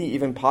maybe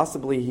even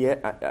possibly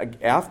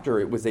after,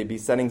 it was a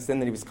besetting sin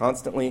that he was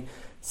constantly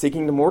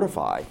seeking to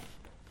mortify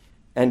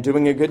and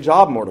doing a good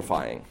job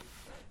mortifying.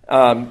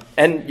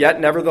 And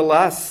yet,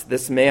 nevertheless,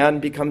 this man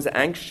becomes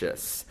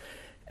anxious,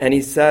 and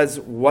he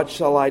says, what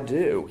shall I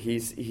do?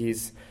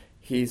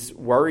 He's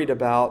worried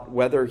about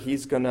whether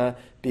he's going to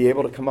be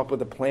able to come up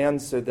with a plan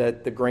so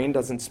that the grain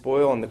doesn't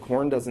spoil and the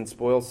corn doesn't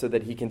spoil so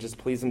that he can just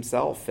please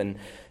himself. And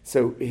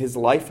so his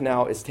life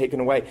now is taken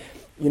away.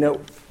 You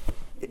know,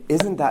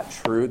 isn't that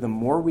true? The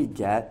more we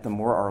get, the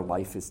more our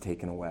life is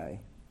taken away.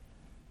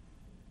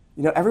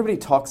 You know, everybody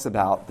talks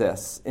about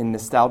this in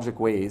nostalgic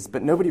ways,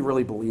 but nobody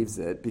really believes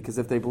it, because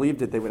if they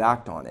believed it, they would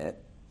act on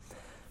it.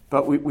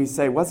 But we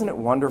say, wasn't it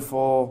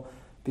wonderful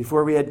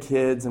before we had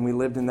kids and we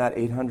lived in that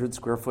 800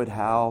 square foot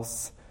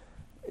house,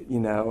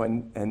 you know,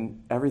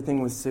 and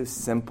everything was so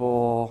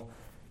simple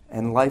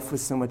and life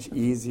was so much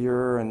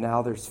easier, and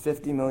now there's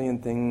 50 million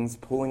things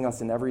pulling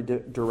us in every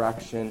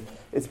direction.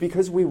 It's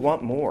because we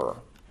want more.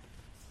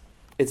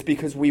 It's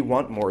because we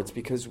want more. It's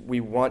because we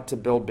want to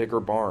build bigger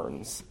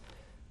barns.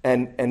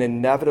 And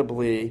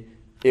inevitably,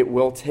 it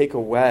will take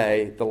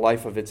away the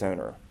life of its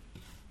owner.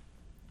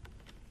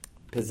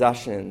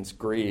 Possessions,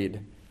 greed,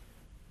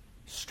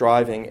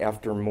 striving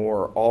after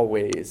more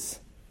always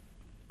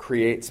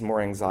creates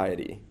more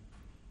anxiety.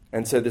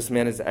 And so this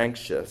man is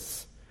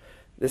anxious.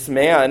 This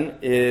man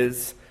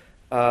is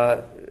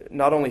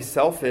not only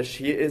selfish,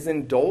 he is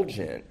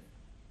indulgent.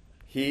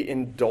 He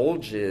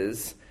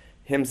indulges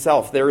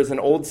himself. There is an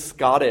old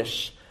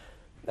Scottish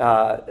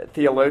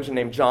theologian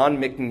named John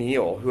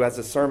McNeill who has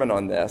a sermon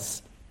on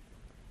this.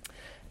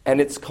 And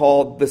it's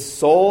called The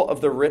Soul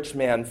of the Rich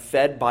Man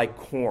Fed by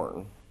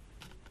Corn.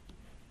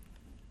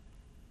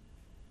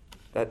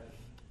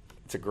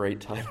 It's a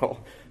great title.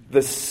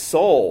 The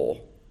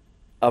soul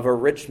of a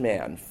rich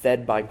man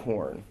fed by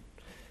corn.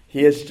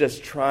 He is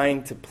just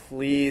trying to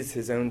please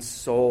his own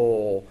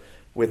soul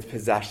with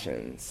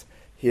possessions.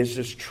 He is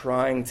just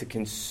trying to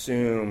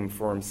consume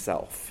for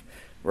himself,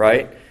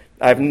 right?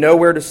 I have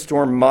nowhere to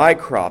store my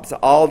crops.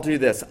 I'll do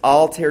this.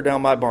 I'll tear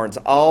down my barns.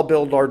 I'll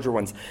build larger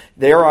ones.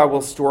 There I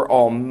will store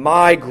all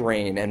my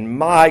grain and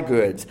my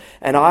goods.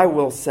 And I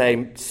will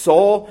say,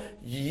 soul,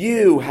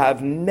 you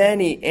have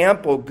many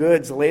ample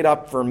goods laid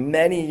up for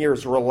many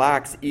years.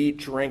 Relax, eat,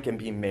 drink, and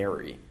be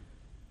merry.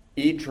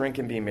 Eat, drink,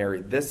 and be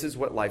merry. This is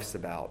what life's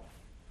about.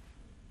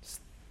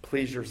 Just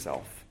please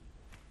yourself.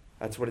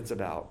 That's what it's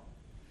about.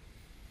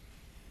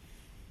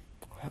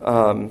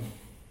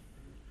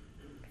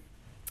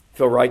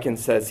 Phil Ryken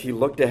says he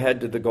looked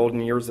ahead to the golden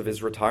years of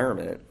his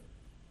retirement.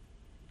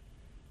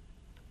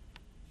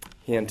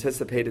 He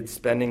anticipated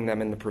spending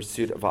them in the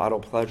pursuit of idle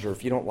pleasure.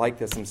 If you don't like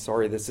this, I'm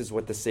sorry. This is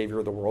what the Savior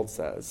of the world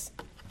says.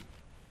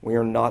 We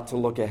are not to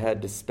look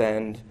ahead to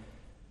spend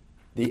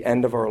the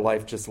end of our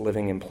life just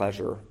living in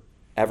pleasure,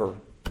 ever.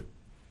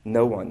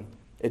 No one.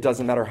 It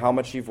doesn't matter how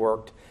much you've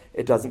worked.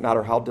 It doesn't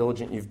matter how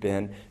diligent you've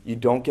been. You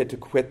don't get to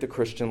quit the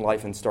Christian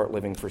life and start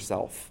living for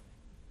self.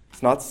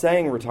 It's not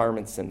saying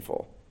retirement's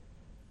sinful.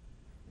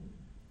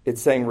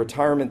 It's saying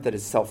retirement that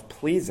is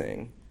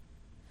self-pleasing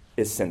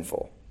is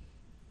sinful.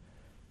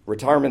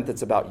 Retirement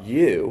that's about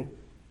you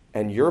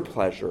and your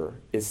pleasure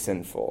is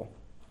sinful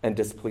and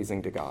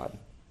displeasing to God.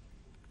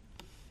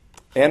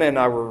 Anna and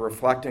I were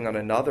reflecting on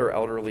another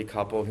elderly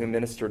couple who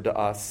ministered to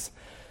us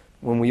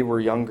when we were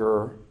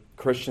younger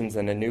Christians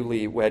and a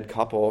newly wed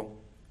couple,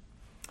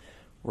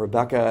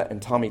 Rebecca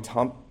and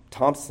Rebecca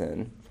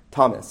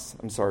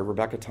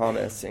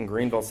Thomas in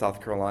Greenville,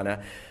 South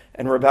Carolina.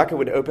 And Rebecca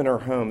would open her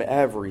home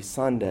every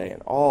Sunday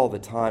and all the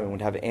time and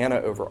would have Anna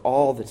over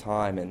all the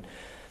time. And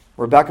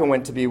Rebecca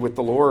went to be with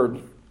the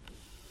Lord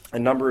a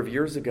number of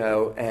years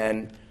ago,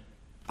 and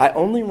I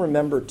only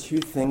remember two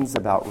things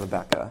about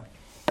Rebecca.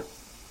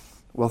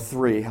 Well,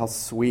 three, how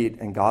sweet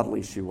and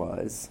godly she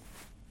was.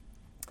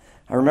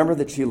 I remember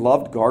that she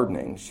loved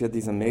gardening. She had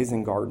these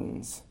amazing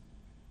gardens,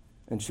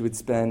 and she would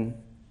spend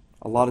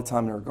a lot of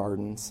time in her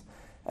gardens.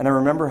 And I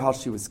remember how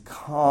she was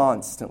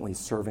constantly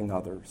serving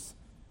others,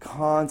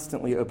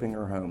 constantly opening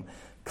her home,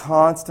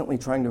 constantly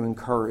trying to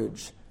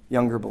encourage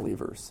younger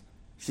believers.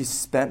 She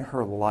spent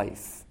her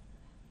life,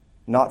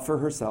 not for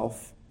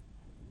herself,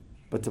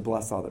 but to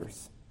bless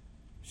others.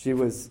 She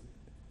was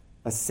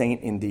a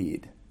saint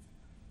indeed.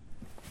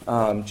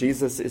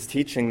 Jesus is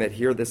teaching that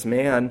here this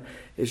man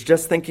is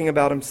just thinking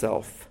about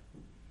himself.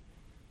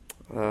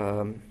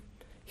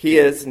 He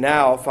is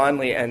now,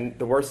 finally, and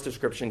the worst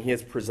description, he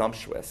is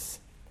presumptuous.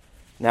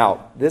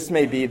 Now, this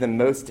may be the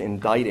most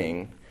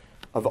indicting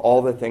of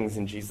all the things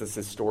in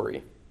Jesus'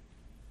 story.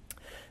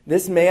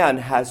 This man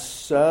has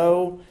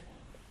so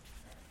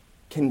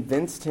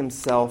convinced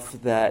himself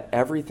that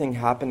everything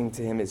happening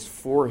to him is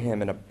for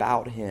him and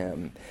about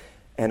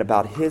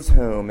his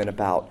home and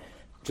about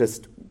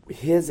just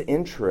his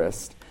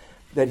interest,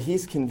 that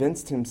he's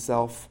convinced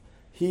himself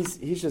he's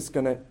just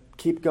going to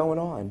keep going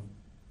on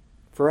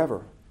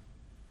forever.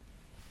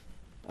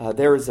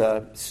 There is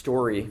a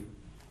story.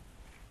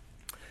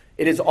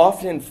 It is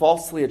often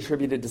falsely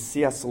attributed to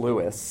C.S.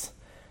 Lewis.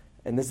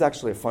 And this is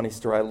actually a funny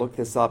story. I looked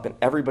this up, and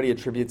everybody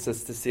attributes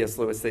this to C.S.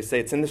 Lewis. They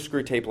say it's in the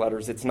Screwtape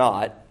Letters. It's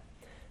not.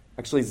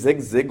 Actually, Zig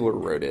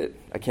Ziglar wrote it.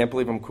 I can't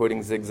believe I'm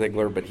quoting Zig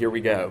Ziglar, but here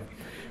we go.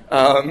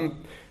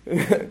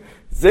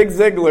 Zig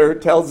Ziglar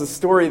tells a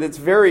story that's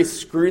very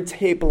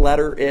Screwtape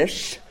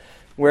Letter-ish,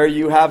 where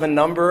you have a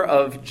number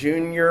of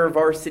junior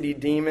varsity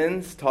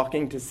demons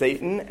talking to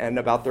Satan and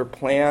about their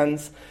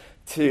plans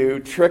to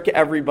trick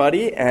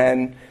everybody.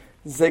 And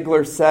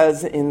Ziglar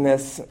says in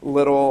this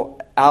little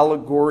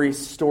allegory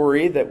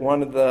story that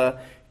one of the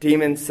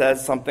demons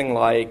says something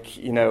like,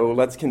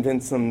 let's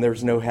convince them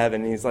there's no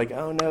heaven. And he's like,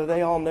 oh no,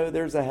 they all know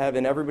there's a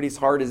heaven. Everybody's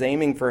heart is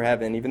aiming for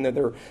heaven, even though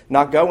they're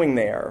not going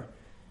there.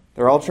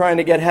 They're all trying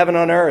to get heaven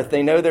on earth.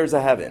 They know there's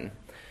a heaven.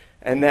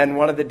 And then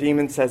one of the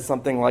demons says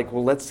something like,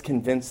 well, let's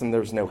convince them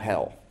there's no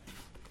hell.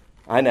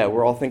 I know,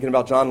 we're all thinking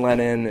about John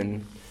Lennon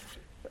and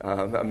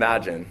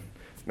imagine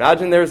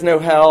there's no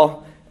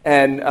hell.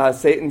 And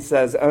Satan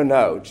says, oh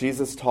no,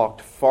 Jesus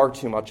talked far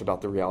too much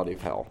about the reality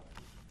of hell.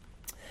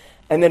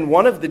 And then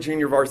one of the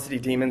junior varsity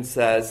demons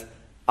says,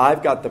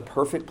 I've got the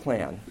perfect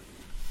plan.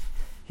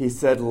 He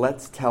said,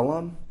 let's tell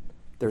them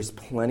there's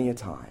plenty of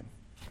time.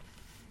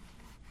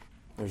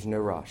 There's no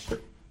rush.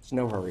 There's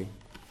no hurry.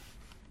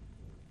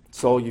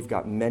 Soul, you've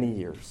got many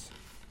years.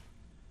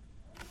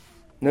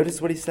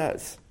 Notice what he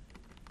says.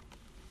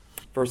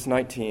 Verse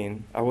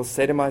 19, I will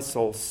say to my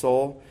soul,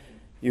 soul,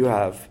 you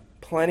have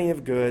plenty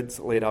of goods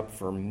laid up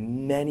for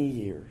many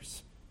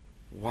years.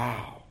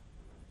 Wow.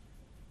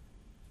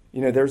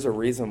 There's a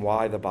reason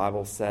why the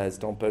Bible says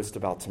don't boast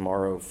about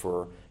tomorrow,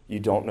 for you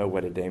don't know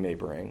what a day may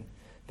bring.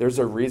 There's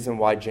a reason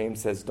why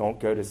James says don't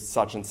go to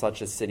such and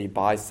such a city,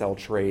 buy, sell,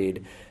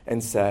 trade,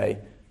 and say,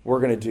 we're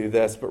going to do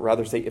this, but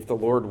rather say, if the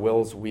Lord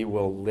wills, we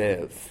will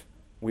live.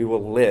 We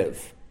will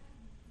live.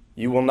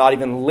 You will not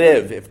even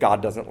live if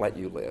God doesn't let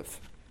you live.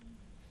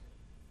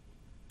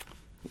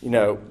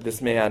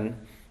 This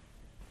man,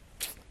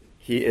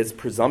 he is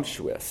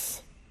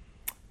presumptuous.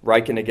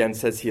 Ryken again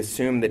says he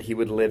assumed that he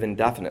would live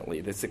indefinitely.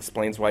 This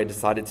explains why he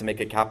decided to make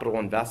a capital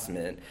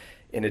investment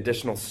in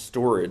additional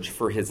storage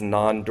for his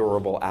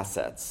non-durable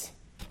assets.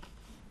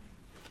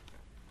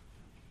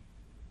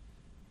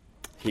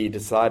 He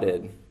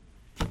decided,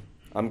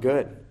 I'm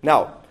good.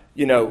 Now,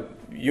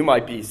 you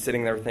might be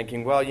sitting there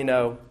thinking,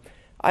 well,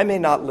 I may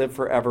not live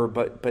forever,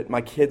 but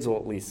my kids will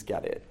at least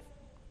get it.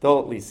 They'll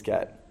at least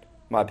get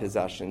my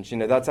possessions.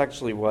 That's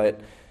actually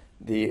what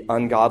the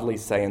ungodly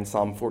say in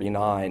Psalm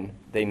 49.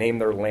 They name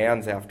their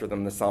lands after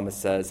them, the psalmist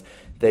says.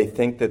 They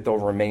think that they'll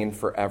remain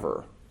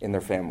forever in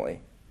their family.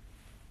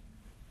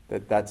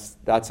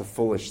 That's a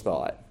foolish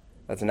thought.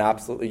 That's an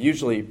absolutely,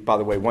 usually, by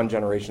the way, one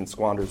generation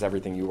squanders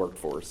everything you worked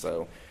for,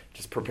 so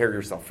just prepare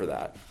yourself for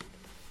that.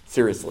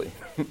 Seriously.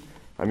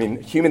 I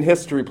mean, human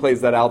history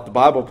plays that out. The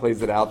Bible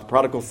plays it out. The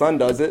prodigal son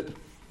does it.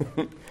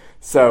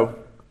 So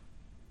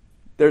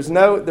there's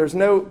no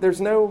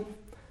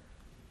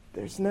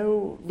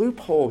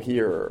loophole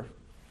here.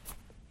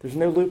 There's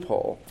no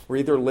loophole. We're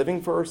either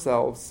living for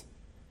ourselves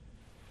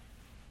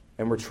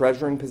and we're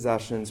treasuring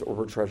possessions, or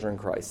we're treasuring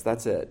Christ.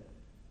 That's it.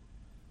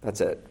 That's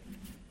it.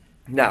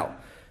 Now,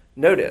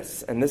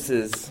 notice, and this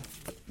is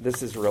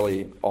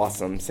really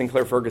awesome.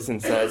 Sinclair Ferguson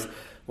says,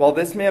 while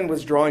this man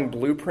was drawing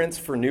blueprints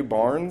for new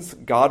barns,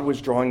 God was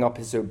drawing up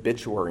his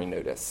obituary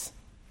notice.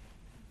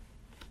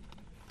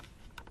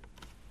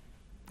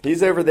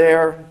 He's over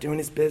there doing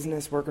his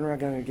business, working around,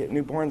 got to get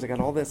new barns, I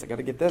got all this, I got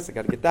to get this, I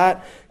got to get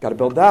that, got to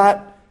build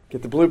that,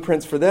 get the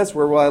blueprints for this,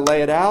 where will I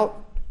lay it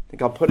out? I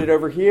think I'll put it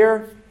over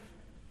here.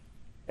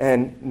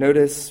 And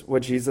notice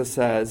what Jesus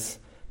says.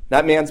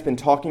 That man's been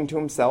talking to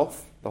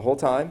himself the whole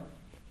time.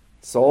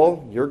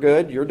 Soul, you're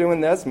good. You're doing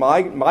this.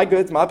 My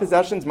goods, my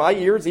possessions, my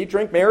years. Eat,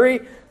 drink, marry.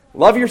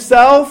 Love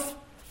yourself.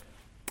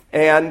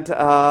 And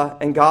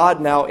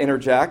God now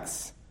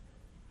interjects.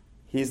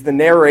 He's the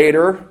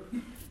narrator,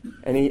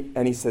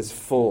 and he says,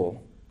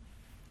 "Full."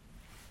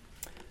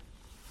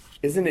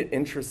 Isn't it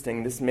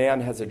interesting? This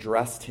man has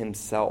addressed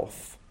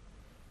himself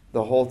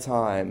the whole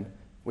time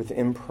with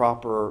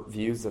improper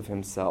views of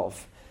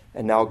himself,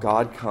 and now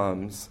God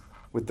comes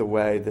with the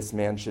way this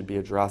man should be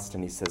addressed,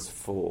 and he says,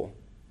 "Fool."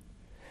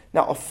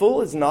 Now, a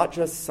fool is not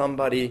just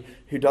somebody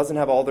who doesn't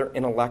have all their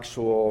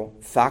intellectual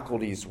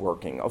faculties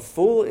working. A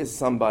fool is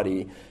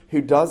somebody who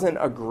doesn't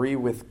agree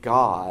with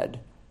God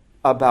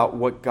about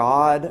what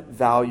God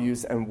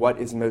values and what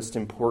is most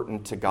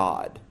important to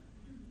God.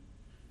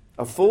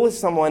 A fool is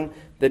someone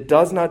that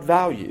does not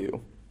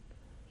value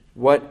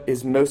what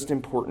is most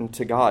important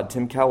to God.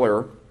 Tim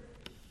Keller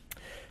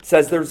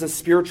says there's a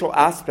spiritual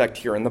aspect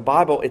here. In the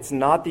Bible, it's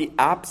not the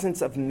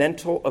absence of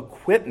mental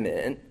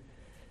equipment.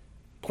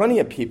 Plenty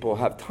of people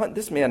have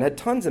this man had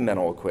tons of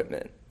mental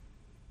equipment.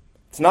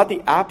 It's not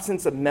the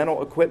absence of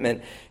mental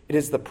equipment. It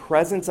is the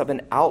presence of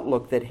an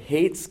outlook that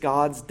hates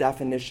God's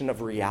definition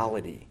of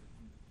reality.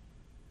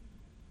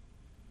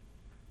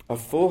 A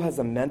fool has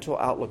a mental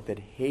outlook that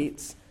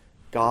hates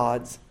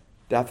God's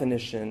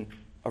definition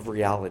of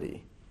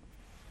reality.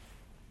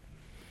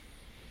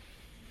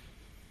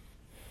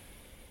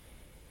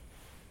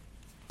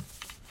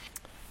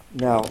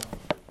 Now,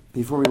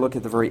 before we look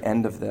at the very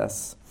end of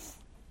this,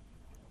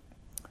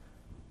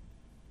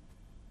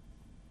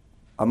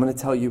 I'm going to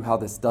tell you how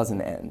this doesn't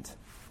end.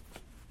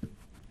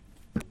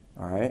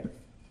 All right?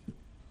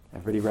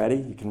 Everybody ready?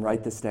 You can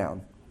write this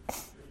down.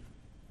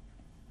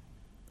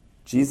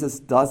 Jesus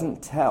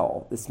doesn't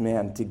tell this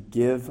man to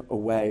give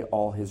away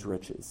all his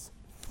riches.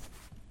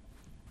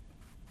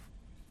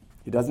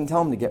 He doesn't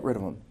tell him to get rid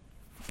of them.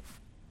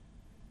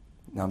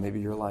 Now, maybe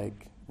you're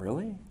like,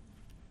 really?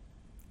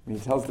 When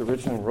he tells the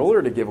rich young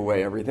ruler to give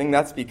away everything,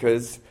 that's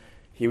because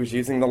he was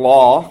using the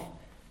law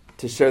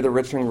to show the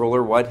rich young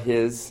ruler what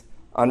his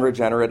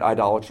unregenerate,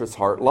 idolatrous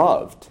heart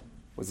loved,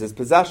 was his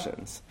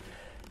possessions.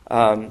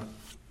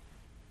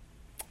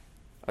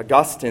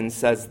 Augustine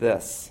says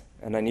this,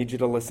 and I need you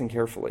to listen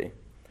carefully.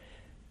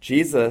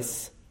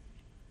 Jesus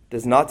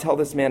does not tell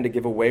this man to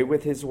give away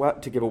his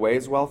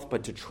wealth,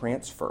 but to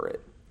transfer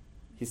it.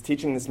 He's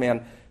teaching this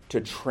man to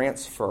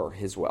transfer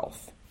his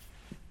wealth.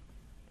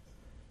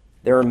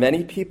 There are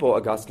many people,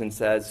 Augustine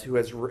says, who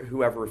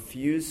have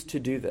refused to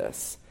do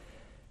this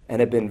and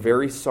have been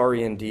very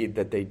sorry indeed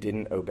that they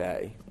didn't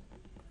obey.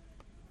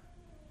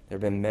 There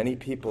have been many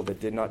people that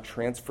did not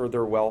transfer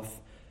their wealth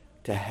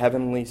to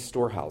heavenly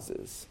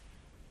storehouses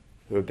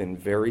who have been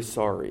very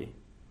sorry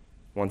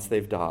once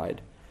they've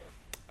died.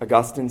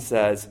 Augustine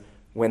says,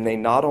 when they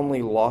not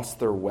only lost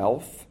their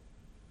wealth,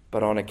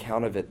 but on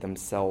account of it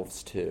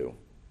themselves too.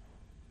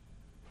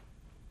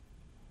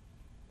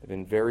 They've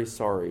been very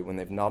sorry when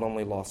they've not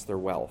only lost their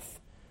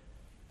wealth,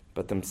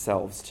 but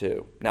themselves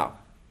too. Now,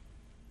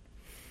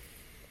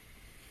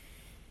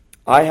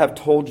 I have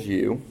told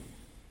you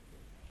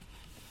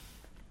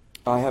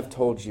I have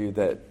told you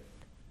that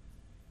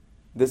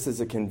this is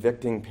a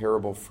convicting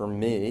parable for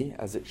me,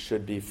 as it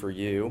should be for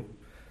you,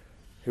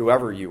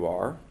 whoever you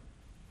are,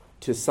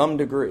 to some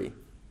degree.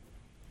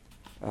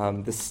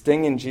 The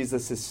sting in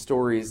Jesus'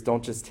 stories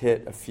don't just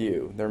hit a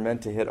few. They're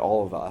meant to hit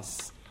all of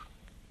us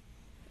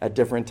at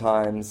different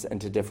times and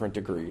to different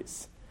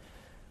degrees.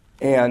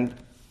 And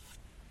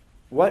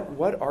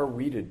what are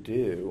we to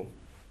do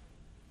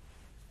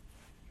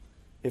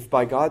if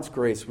by God's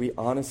grace we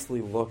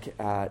honestly look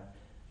at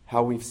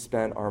how we've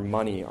spent our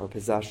money, our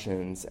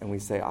possessions, and we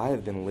say, I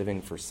have been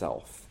living for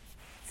self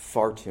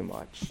far too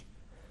much?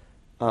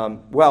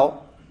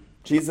 Well,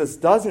 Jesus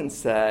doesn't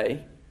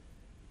say,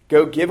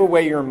 go give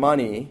away your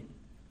money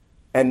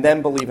and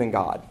then believe in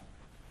God.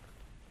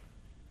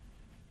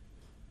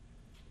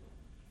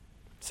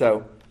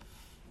 So,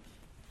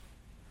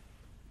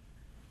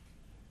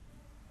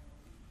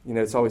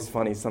 it's always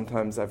funny.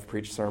 Sometimes I've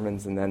preached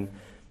sermons and then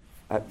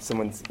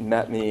someone's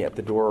met me at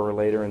the door or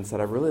later and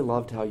said, I really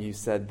loved how you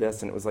said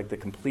this, and it was like the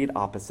complete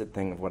opposite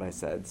thing of what I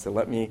said. So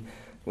let me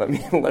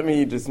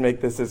just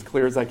make this as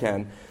clear as I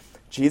can.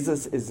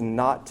 Jesus is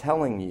not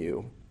telling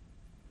you,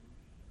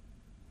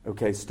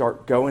 okay,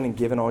 start going and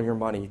giving all your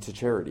money to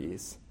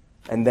charities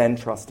and then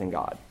trust in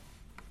God.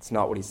 It's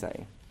not what he's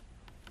saying.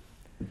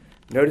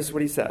 Notice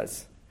what he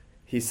says.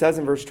 He says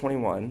in verse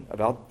 21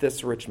 about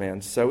this rich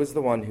man, so is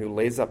the one who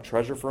lays up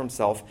treasure for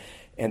himself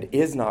and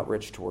is not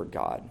rich toward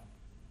God.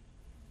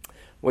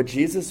 What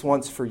Jesus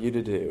wants for you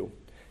to do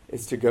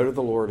is to go to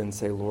the Lord and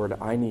say, Lord,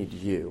 I need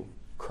you.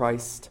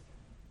 Christ,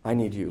 I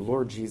need you.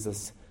 Lord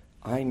Jesus,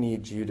 I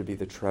need you to be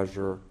the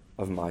treasure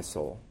of my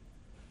soul.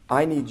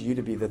 I need you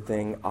to be the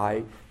thing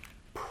I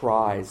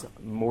prize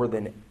more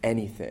than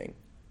anything.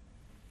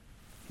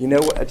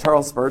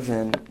 Charles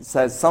Spurgeon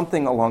says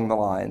something along the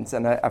lines,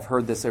 and I've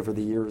heard this over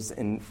the years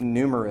in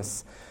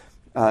numerous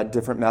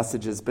different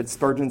messages, but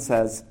Spurgeon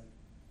says,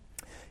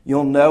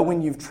 you'll know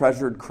when you've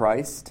treasured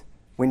Christ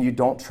when you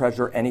don't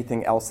treasure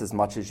anything else as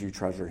much as you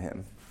treasure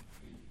him.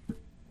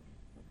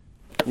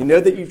 You know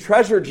that you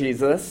treasure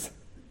Jesus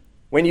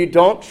when you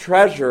don't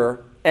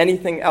treasure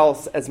anything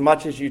else as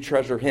much as you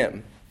treasure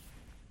him.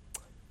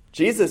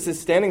 Jesus is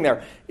standing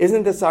there.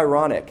 Isn't this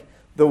ironic?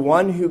 The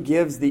one who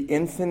gives the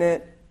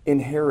infinite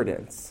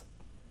inheritance,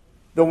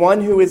 the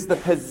one who is the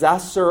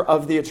possessor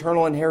of the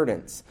eternal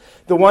inheritance,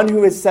 the one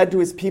who has said to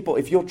his people,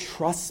 if you'll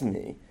trust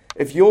me,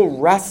 if you'll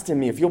rest in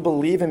me, if you'll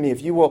believe in me,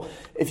 if you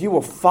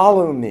will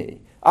follow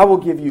me, I will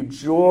give you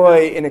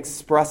joy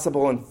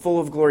inexpressible and full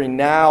of glory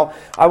now.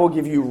 I will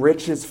give you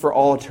riches for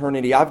all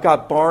eternity. I've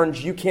got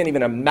barns you can't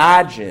even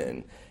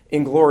imagine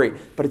in glory,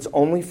 but it's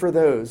only for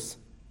those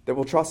that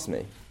will trust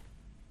me.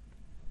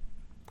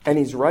 And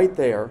he's right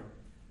there.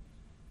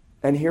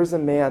 And here's a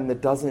man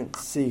that doesn't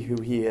see who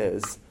he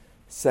is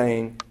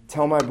saying,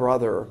 tell my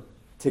brother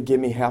to give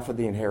me half of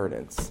the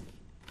inheritance.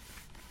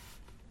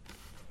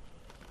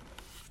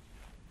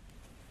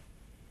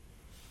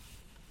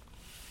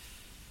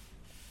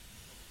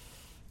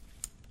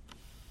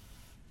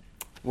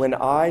 When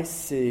I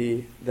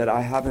see that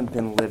I haven't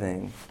been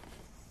living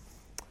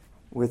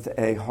with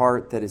a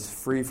heart that is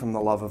free from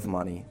the love of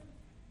money,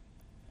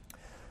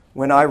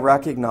 when I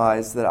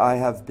recognize that I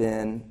have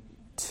been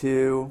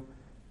too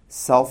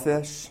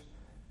selfish,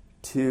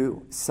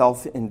 too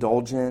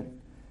self-indulgent,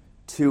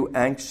 too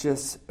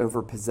anxious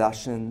over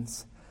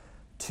possessions,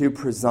 too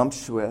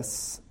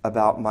presumptuous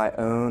about my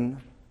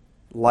own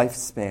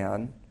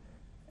lifespan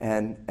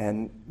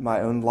and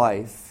my own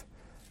life,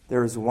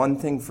 there is one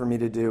thing for me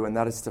to do, and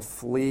that is to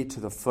flee to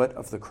the foot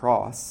of the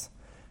cross,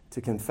 to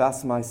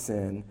confess my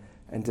sin,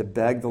 and to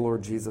beg the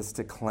Lord Jesus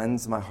to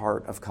cleanse my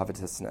heart of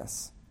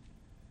covetousness.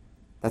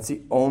 That's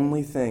the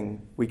only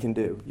thing we can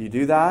do. You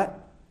do that,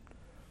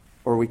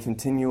 or we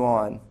continue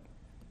on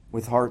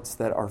with hearts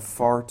that are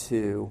far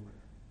too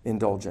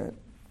indulgent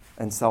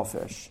and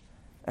selfish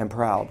and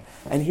proud.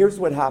 And here's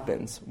what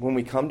happens. When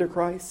we come to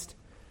Christ,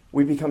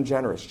 we become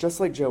generous, just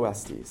like Joe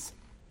Estes.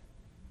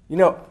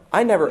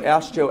 I never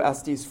asked Joe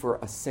Estes for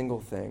a single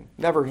thing.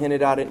 Never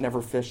hinted at it,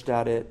 never fished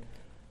at it.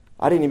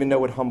 I didn't even know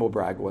what humble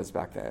brag was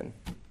back then.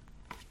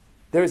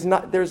 I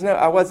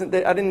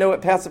didn't know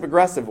what passive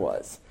aggressive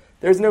was.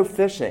 There's no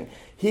fishing.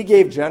 He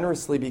gave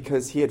generously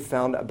because he had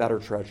found a better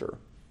treasure.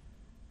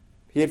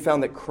 He had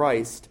found that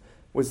Christ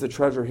was the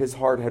treasure his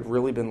heart had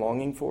really been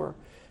longing for,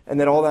 and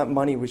that all that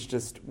money was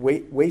just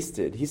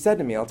wasted. He said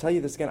to me, I'll tell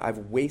you this again,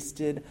 I've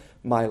wasted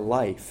my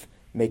life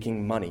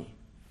making money.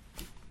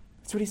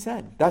 That's what he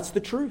said. That's the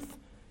truth.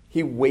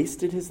 He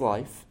wasted his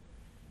life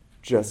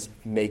just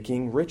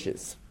making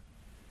riches.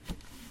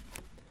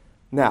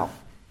 Now,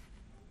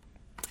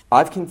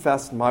 I've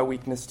confessed my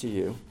weakness to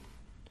you,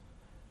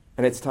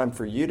 and it's time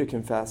for you to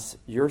confess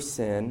your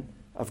sin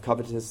of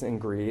covetousness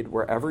and greed,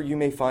 wherever you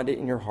may find it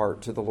in your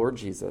heart, to the Lord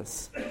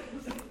Jesus.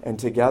 And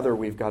together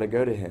we've got to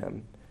go to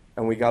him,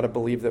 and we got to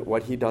believe that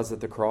what he does at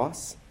the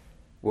cross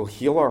will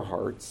heal our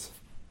hearts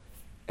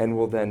and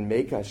will then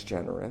make us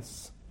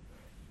generous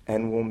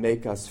and will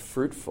make us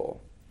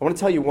fruitful. I want to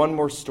tell you one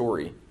more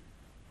story.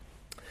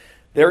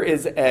 There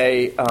is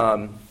a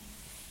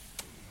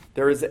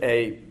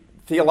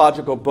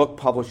theological book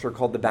publisher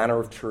called the Banner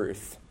of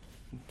Truth.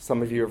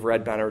 Some of you have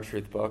read Banner of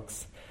Truth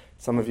books.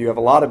 Some of you have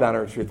a lot of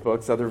Banner of Truth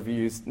books. Other of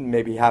you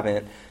maybe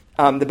haven't.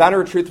 The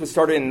Banner of Truth was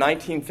started in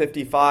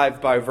 1955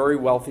 by a very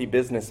wealthy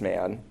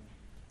businessman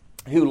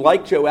who,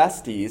 like Joe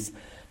Estes,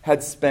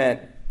 had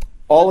spent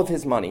all of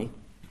his money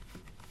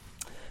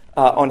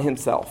on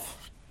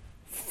himself.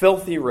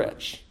 Filthy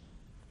rich.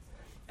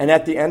 And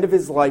at the end of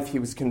his life, he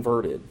was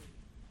converted.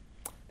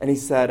 And he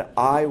said,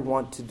 I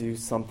want to do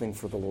something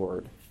for the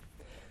Lord.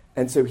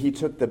 And so he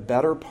took the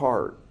better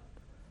part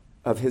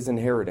of his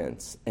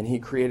inheritance and he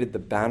created the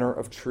Banner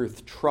of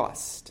Truth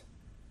Trust.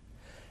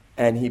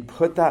 And he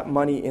put that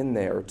money in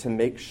there to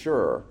make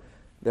sure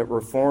that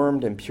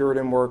Reformed and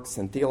Puritan works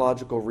and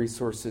theological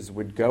resources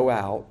would go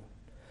out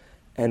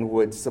and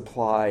would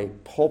supply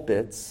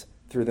pulpits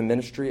through the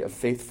ministry of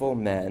faithful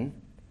men.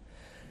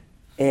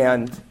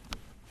 And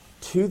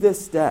to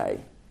this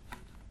day,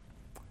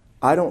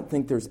 I don't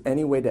think there's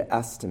any way to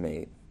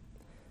estimate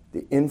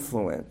the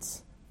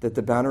influence that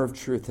the Banner of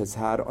Truth has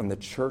had on the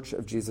Church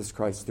of Jesus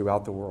Christ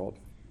throughout the world.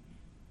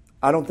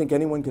 I don't think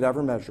anyone could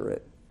ever measure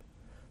it.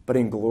 But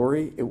in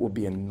glory, it will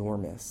be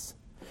enormous.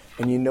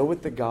 And you know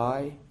what the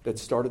guy that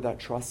started that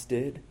trust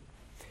did?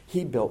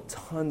 He built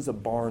tons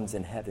of barns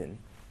in heaven.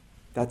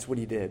 That's what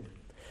he did.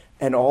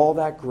 And all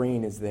that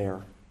grain is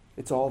there.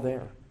 It's all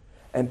there.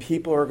 And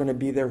people are going to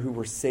be there who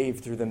were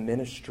saved through the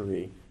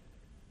ministry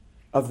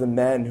of the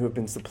men who have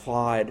been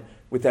supplied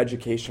with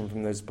education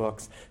from those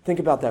books. Think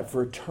about that.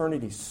 For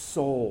eternity,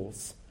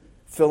 souls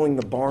filling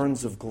the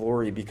barns of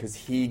glory because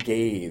he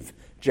gave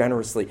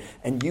generously.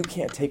 And you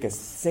can't take a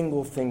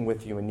single thing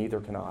with you, and neither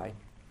can I.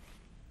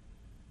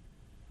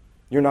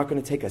 You're not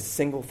going to take a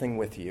single thing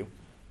with you.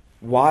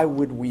 Why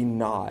would we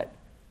not?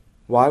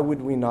 Why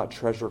would we not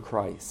treasure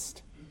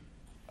Christ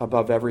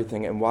above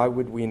everything? And why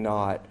would we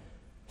not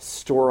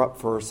store up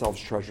for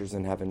ourselves treasures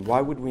in heaven?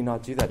 Why would we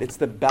not do that? It's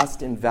the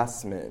best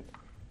investment.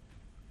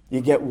 You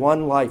get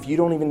one life. You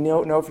don't even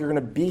know if you're going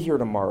to be here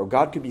tomorrow.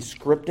 God could be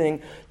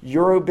scripting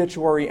your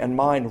obituary and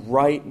mine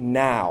right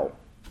now.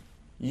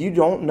 You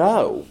don't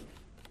know.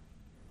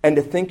 And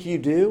to think you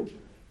do,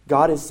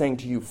 God is saying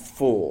to you,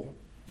 fool.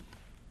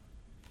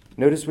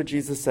 Notice what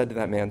Jesus said to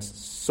that man's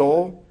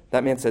soul.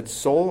 That man said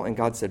soul, and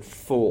God said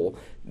fool.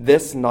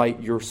 This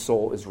night your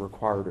soul is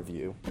required of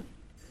you.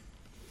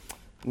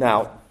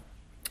 Now,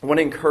 I want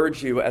to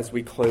encourage you as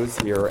we close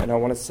here, and I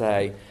want to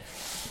say,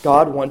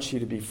 God wants you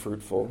to be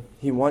fruitful.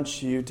 He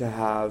wants you to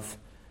have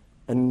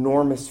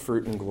enormous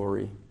fruit and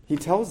glory. He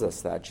tells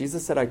us that.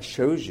 Jesus said, I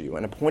chose you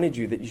and appointed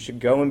you that you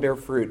should go and bear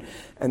fruit.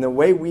 And the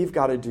way we've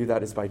got to do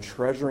that is by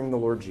treasuring the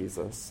Lord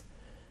Jesus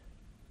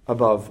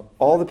above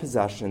all the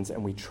possessions,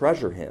 and we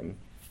treasure him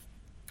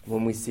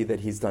when we see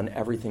that he's done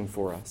everything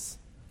for us.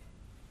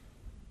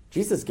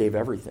 Jesus gave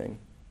everything.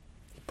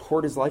 He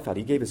poured his life out.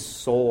 He gave his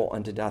soul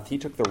unto death. He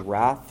took the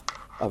wrath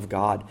of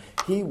God.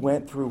 He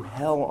went through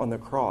hell on the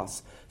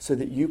cross so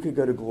that you could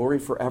go to glory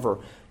forever.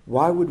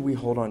 Why would we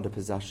hold on to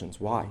possessions?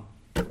 Why?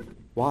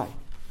 Why?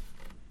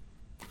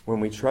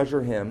 When we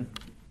treasure him,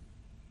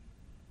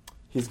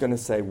 he's going to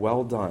say,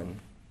 well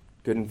done,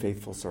 good and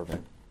faithful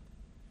servant.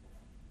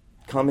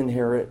 Come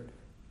inherit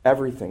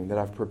everything that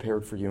I've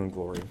prepared for you in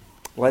glory.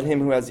 Let him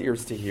who has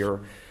ears to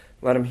hear,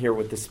 let him hear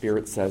what the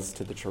Spirit says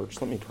to the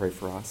church. Let me pray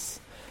for us.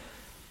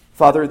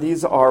 Father,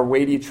 these are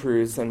weighty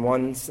truths and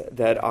ones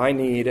that I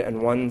need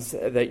and ones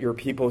that your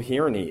people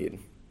here need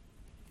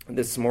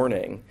this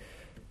morning.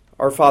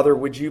 Our Father,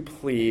 would you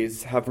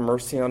please have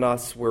mercy on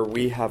us where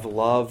we have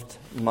loved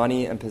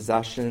money and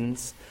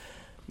possessions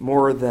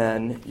more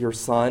than your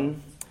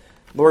Son.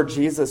 Lord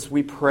Jesus,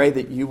 we pray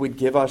that you would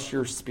give us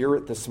your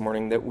Spirit this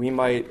morning, that we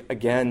might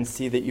again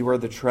see that you are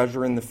the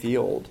treasure in the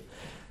field,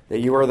 that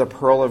you are the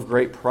pearl of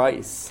great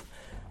price,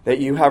 that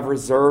you have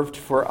reserved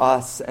for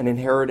us an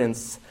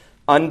inheritance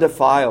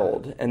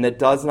undefiled and that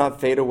does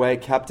not fade away,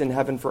 kept in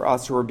heaven for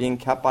us who are being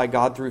kept by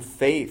God through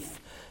faith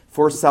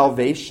for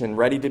salvation,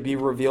 ready to be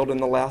revealed in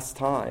the last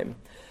time.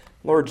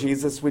 Lord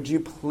Jesus, would you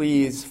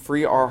please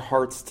free our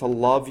hearts to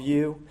love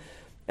you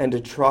and to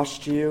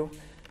trust you,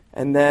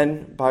 and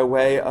then by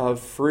way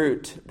of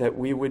fruit that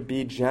we would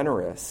be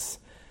generous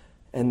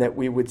and that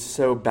we would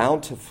sow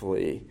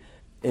bountifully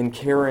in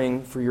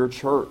caring for your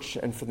church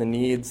and for the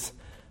needs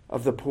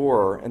of the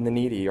poor and the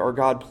needy. Our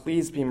God,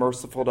 please be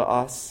merciful to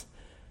us.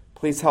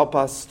 Please help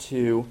us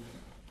to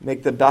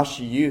make the best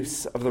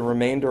use of the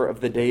remainder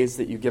of the days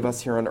that you give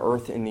us here on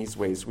earth in these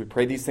ways. We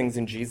pray these things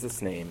in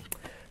Jesus' name.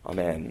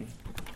 Amen.